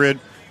 be on grid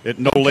at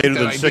no later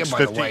than That idea,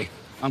 by the 6:50. way.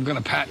 I'm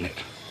gonna patent it.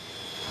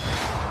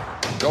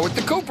 Go with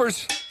the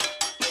Coopers.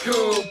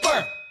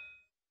 Cooper.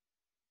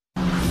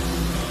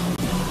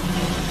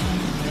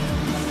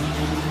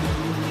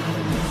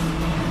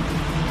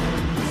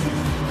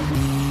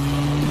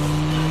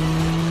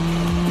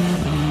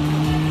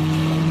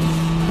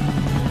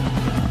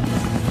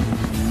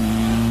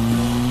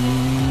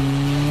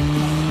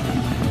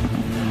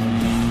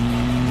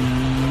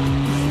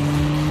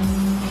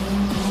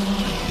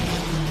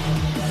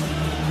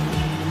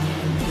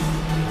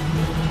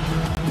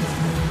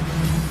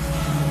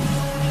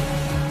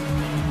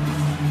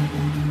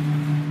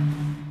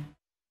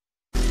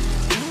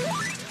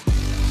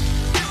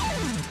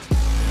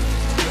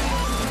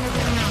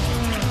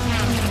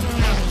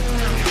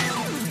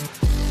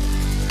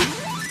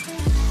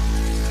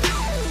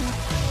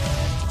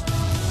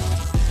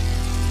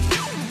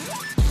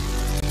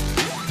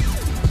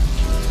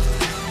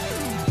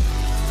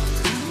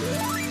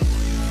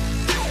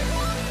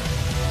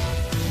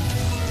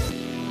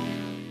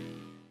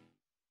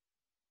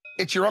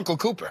 It's your Uncle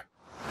Cooper.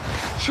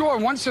 Sure,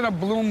 once in a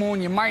blue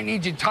moon, you might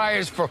need your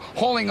tires for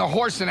hauling a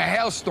horse in a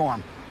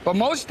hailstorm. But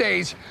most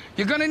days,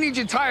 you're gonna need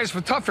your tires for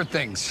tougher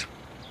things,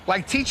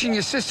 like teaching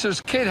your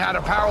sister's kid how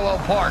to parallel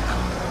park.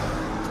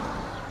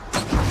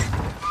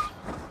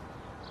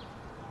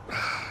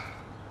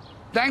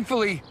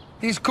 Thankfully,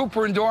 these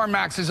Cooper Enduro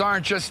Maxes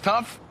aren't just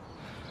tough,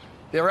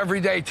 they're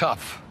everyday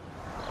tough.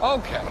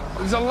 Okay,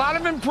 there's a lot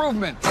of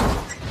improvement.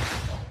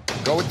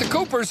 Go with the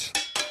Coopers.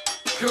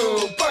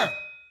 Cooper.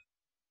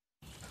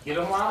 You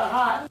don't want it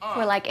hot.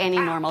 We're like any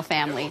normal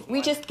family.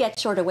 We just get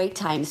shorter wait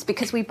times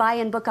because we buy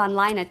and book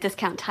online at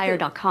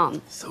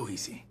discounttire.com. So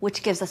easy.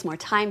 Which gives us more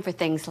time for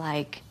things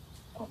like...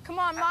 Come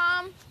on,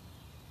 Mom.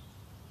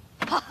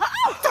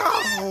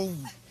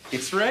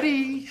 It's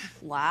ready.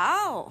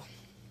 Wow.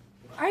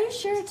 Are you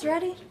sure it's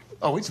ready?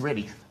 Oh, it's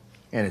ready.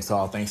 And it's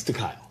all thanks to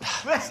Kyle.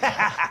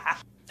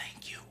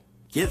 Thank you.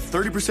 Get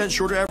 30%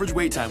 shorter average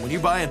wait time when you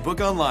buy and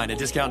book online at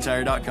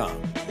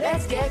discounttire.com.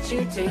 Let's get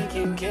you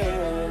taken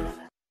care of.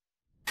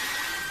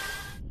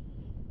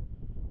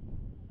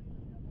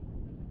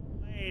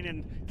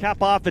 And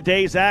cap off the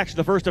day's action,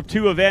 the first of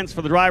two events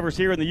for the drivers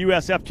here in the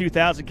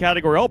USF2000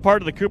 category, all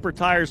part of the Cooper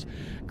Tires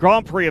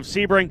Grand Prix of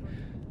Sebring.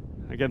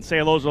 Again, say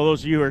hello to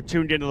those of you who are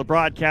tuned into the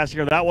broadcast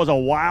here. That was a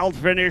wild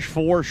finish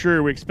for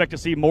sure. We expect to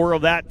see more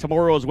of that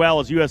tomorrow as well,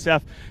 as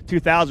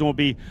USF2000 will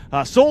be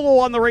solo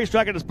on the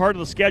racetrack and as part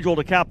of the schedule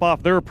to cap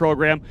off their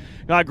program.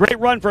 Great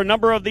run for a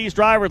number of these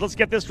drivers. Let's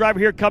get this driver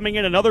here coming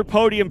in. Another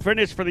podium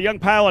finish for the young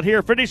pilot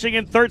here. Finishing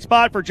in third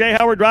spot for J.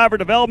 Howard Driver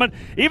Development.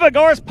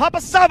 Ivagoras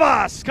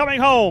Papasavas coming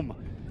home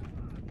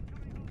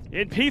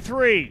in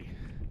P3.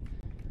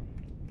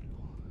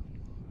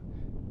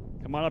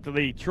 Come on up to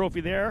the trophy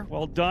there.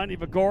 Well done,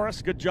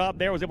 Ivagoras. Good job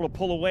there. Was able to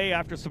pull away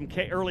after some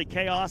early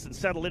chaos and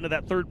settle into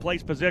that third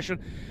place position.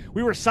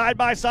 We were side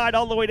by side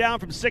all the way down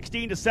from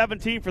 16 to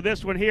 17 for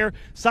this one here.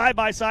 Side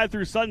by side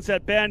through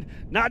Sunset Bend.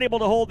 Not able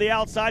to hold the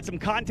outside. Some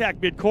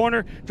contact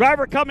mid-corner.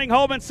 Driver coming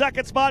home in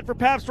second spot for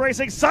Pabst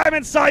Racing,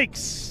 Simon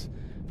Sykes.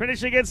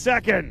 Finishing in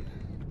second.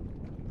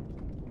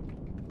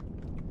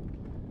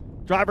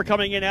 Driver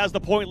coming in as the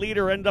point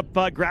leader, ended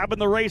up grabbing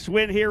the race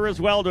win here as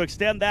well to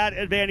extend that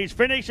advantage.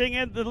 Finishing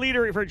in the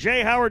leader for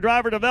J. Howard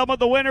Driver Development,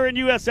 the winner in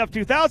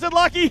USF2000,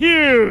 Lockie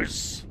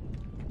Hughes.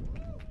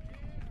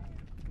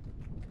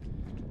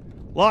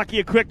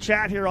 Lockie, a quick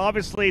chat here.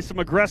 Obviously, some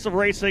aggressive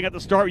racing at the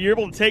start. You're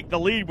able to take the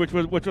lead, which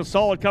was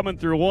solid coming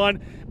through one.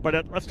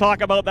 But let's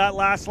talk about that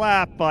last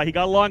lap. He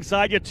got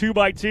alongside you 2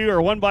 by 2 or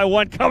 1 by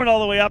 1, coming all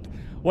the way up.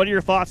 What are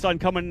your thoughts on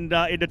coming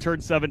into turn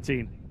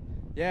 17?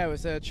 Yeah, it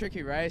was a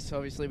tricky race.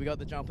 Obviously, we got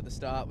the jump at the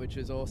start, which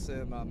was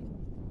awesome.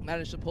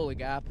 Managed to pull a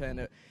gap,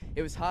 and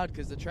it was hard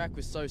because the track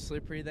was so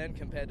slippery then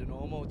compared to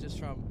normal. Just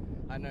from,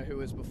 I know who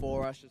was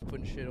before us, just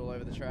putting shit all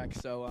over the track.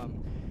 So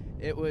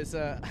it was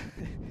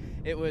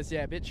it was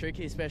a bit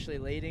tricky, especially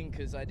leading,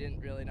 because I didn't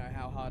really know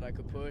how hard I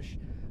could push.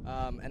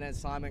 And then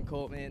Simon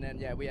caught me, and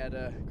then we had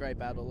a great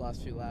battle the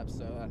last few laps.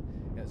 So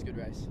it was a good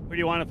race. Who do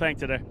you want to thank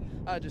today?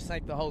 Just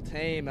thank the whole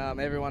team,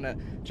 everyone at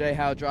J.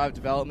 Howard Drive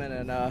Development,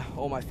 and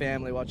all my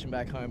family watching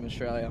back home in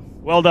Australia.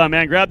 Well done,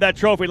 man. Grab that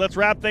trophy. Let's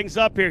wrap things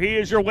up here. He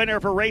is your winner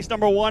for race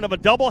number 1 of a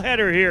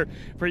doubleheader here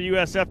for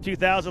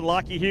USF2000.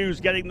 Lockie Hughes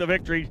getting the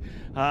victory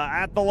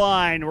at the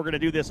line. We're going to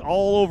do this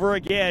all over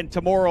again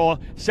tomorrow.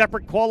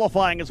 Separate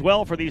qualifying as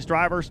well for these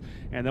drivers,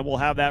 and then we'll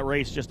have that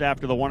race just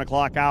after the 1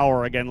 o'clock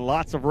hour. Again,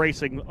 lots of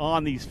racing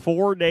on these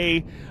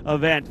 4-day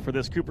event for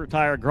this Cooper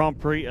Tire Grand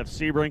Prix of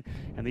Sebring.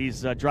 And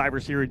these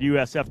drivers here at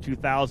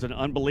USF2000,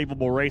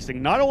 unbelievable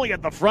racing, not only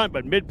at the front,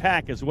 but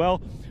mid-pack as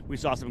well. We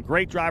saw some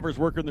great drivers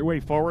working their way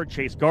forward.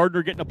 Chase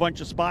Gardner getting a bunch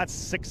of spots,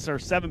 6 or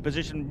 7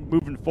 position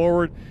moving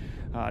forward.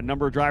 A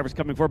number of drivers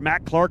coming forward.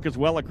 Matt Clark as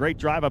well, a great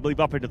drive, I believe,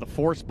 up into the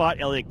 4th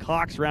spot. Elliot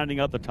Cox rounding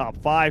out the top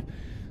 5.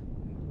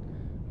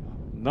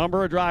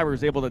 Number of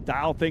drivers able to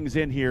dial things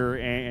in here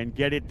and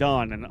get it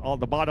done. And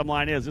the bottom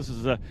line is this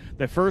is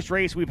the first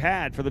race we've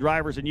had for the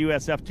drivers in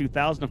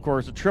USF2000. Of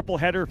course, a triple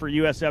header for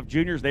USF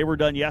Juniors. They were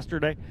done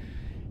yesterday.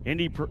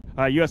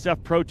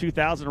 USF Pro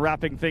 2000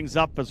 wrapping things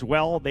up as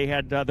well. They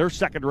had their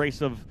second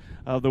race of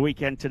the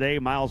weekend today.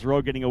 Miles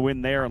Rowe getting a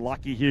win there, and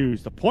Lockie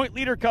Hughes, the point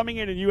leader coming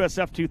in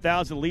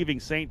USF2000,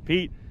 leaving St.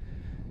 Pete,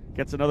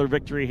 gets another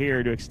victory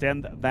here to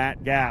extend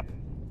that gap.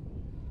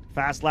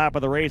 Fast lap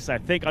of the race, I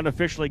think,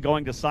 unofficially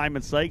going to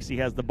Simon Sykes. He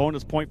has the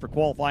bonus point for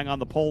qualifying on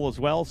the pole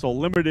as well, so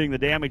limiting the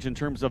damage in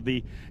terms of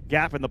the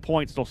gap in the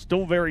points. So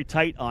still very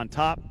tight on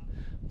top.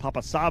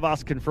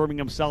 Papasavas confirming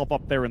himself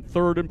up there in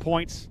 3rd in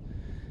points.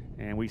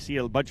 And we see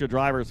a bunch of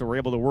drivers that were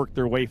able to work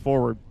their way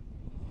forward.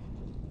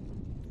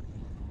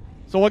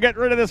 So we'll get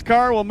rid of this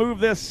car. We'll move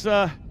this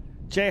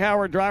J.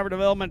 Howard Driver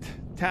Development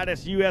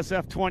Tatis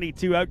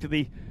USF22 out to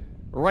the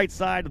right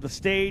side of the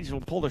stage.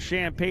 We'll pull the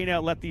champagne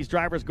out, let these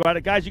drivers go at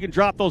it. Guys, you can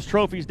drop those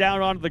trophies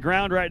down onto the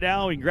ground right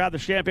now. You can grab the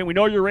champagne. We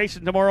know you're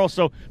racing tomorrow,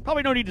 so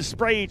probably no need to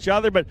spray each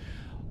other, but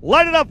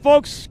light it up,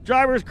 folks.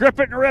 Drivers,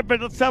 grip it and rip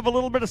it. Let's have a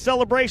little bit of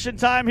celebration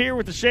time here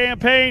with the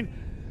champagne.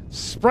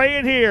 Spray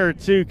it here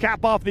to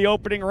cap off the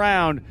opening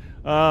round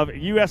of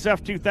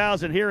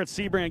USF2000 here at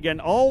Sebring. Again,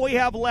 all we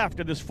have left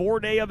in this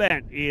 4-day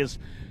event is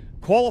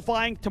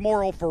qualifying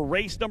tomorrow for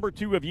race number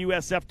 2 of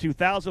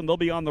USF2000. They'll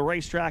be on the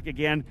racetrack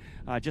again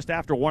just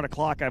after 1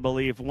 o'clock, I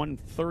believe.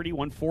 1:30,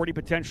 1:40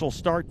 potential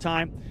start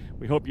time.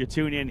 We hope you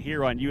tune in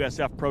here on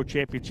USF Pro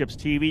Championships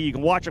TV. You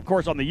can watch, of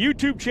course, on the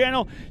YouTube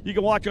channel. You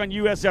can watch on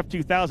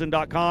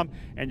USF2000.com,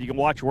 and you can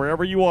watch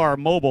wherever you are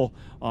mobile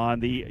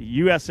on the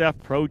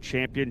USF Pro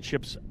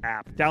Championships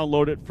app.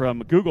 Download it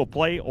from Google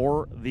Play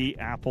or the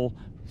Apple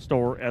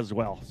Store as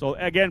well. So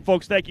again,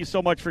 folks, thank you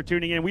so much for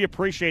tuning in. We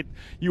appreciate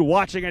you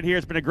watching it here.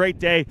 It's been a great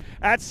day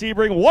at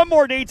Sebring. 1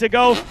 more day to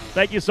go.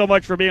 Thank you so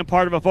much for being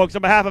part of it, folks.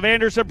 On behalf of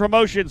Anderson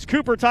Promotions,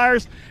 Cooper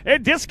Tires,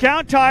 and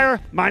Discount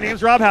Tire, my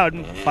name's Rob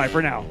Howden. Bye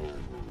for now.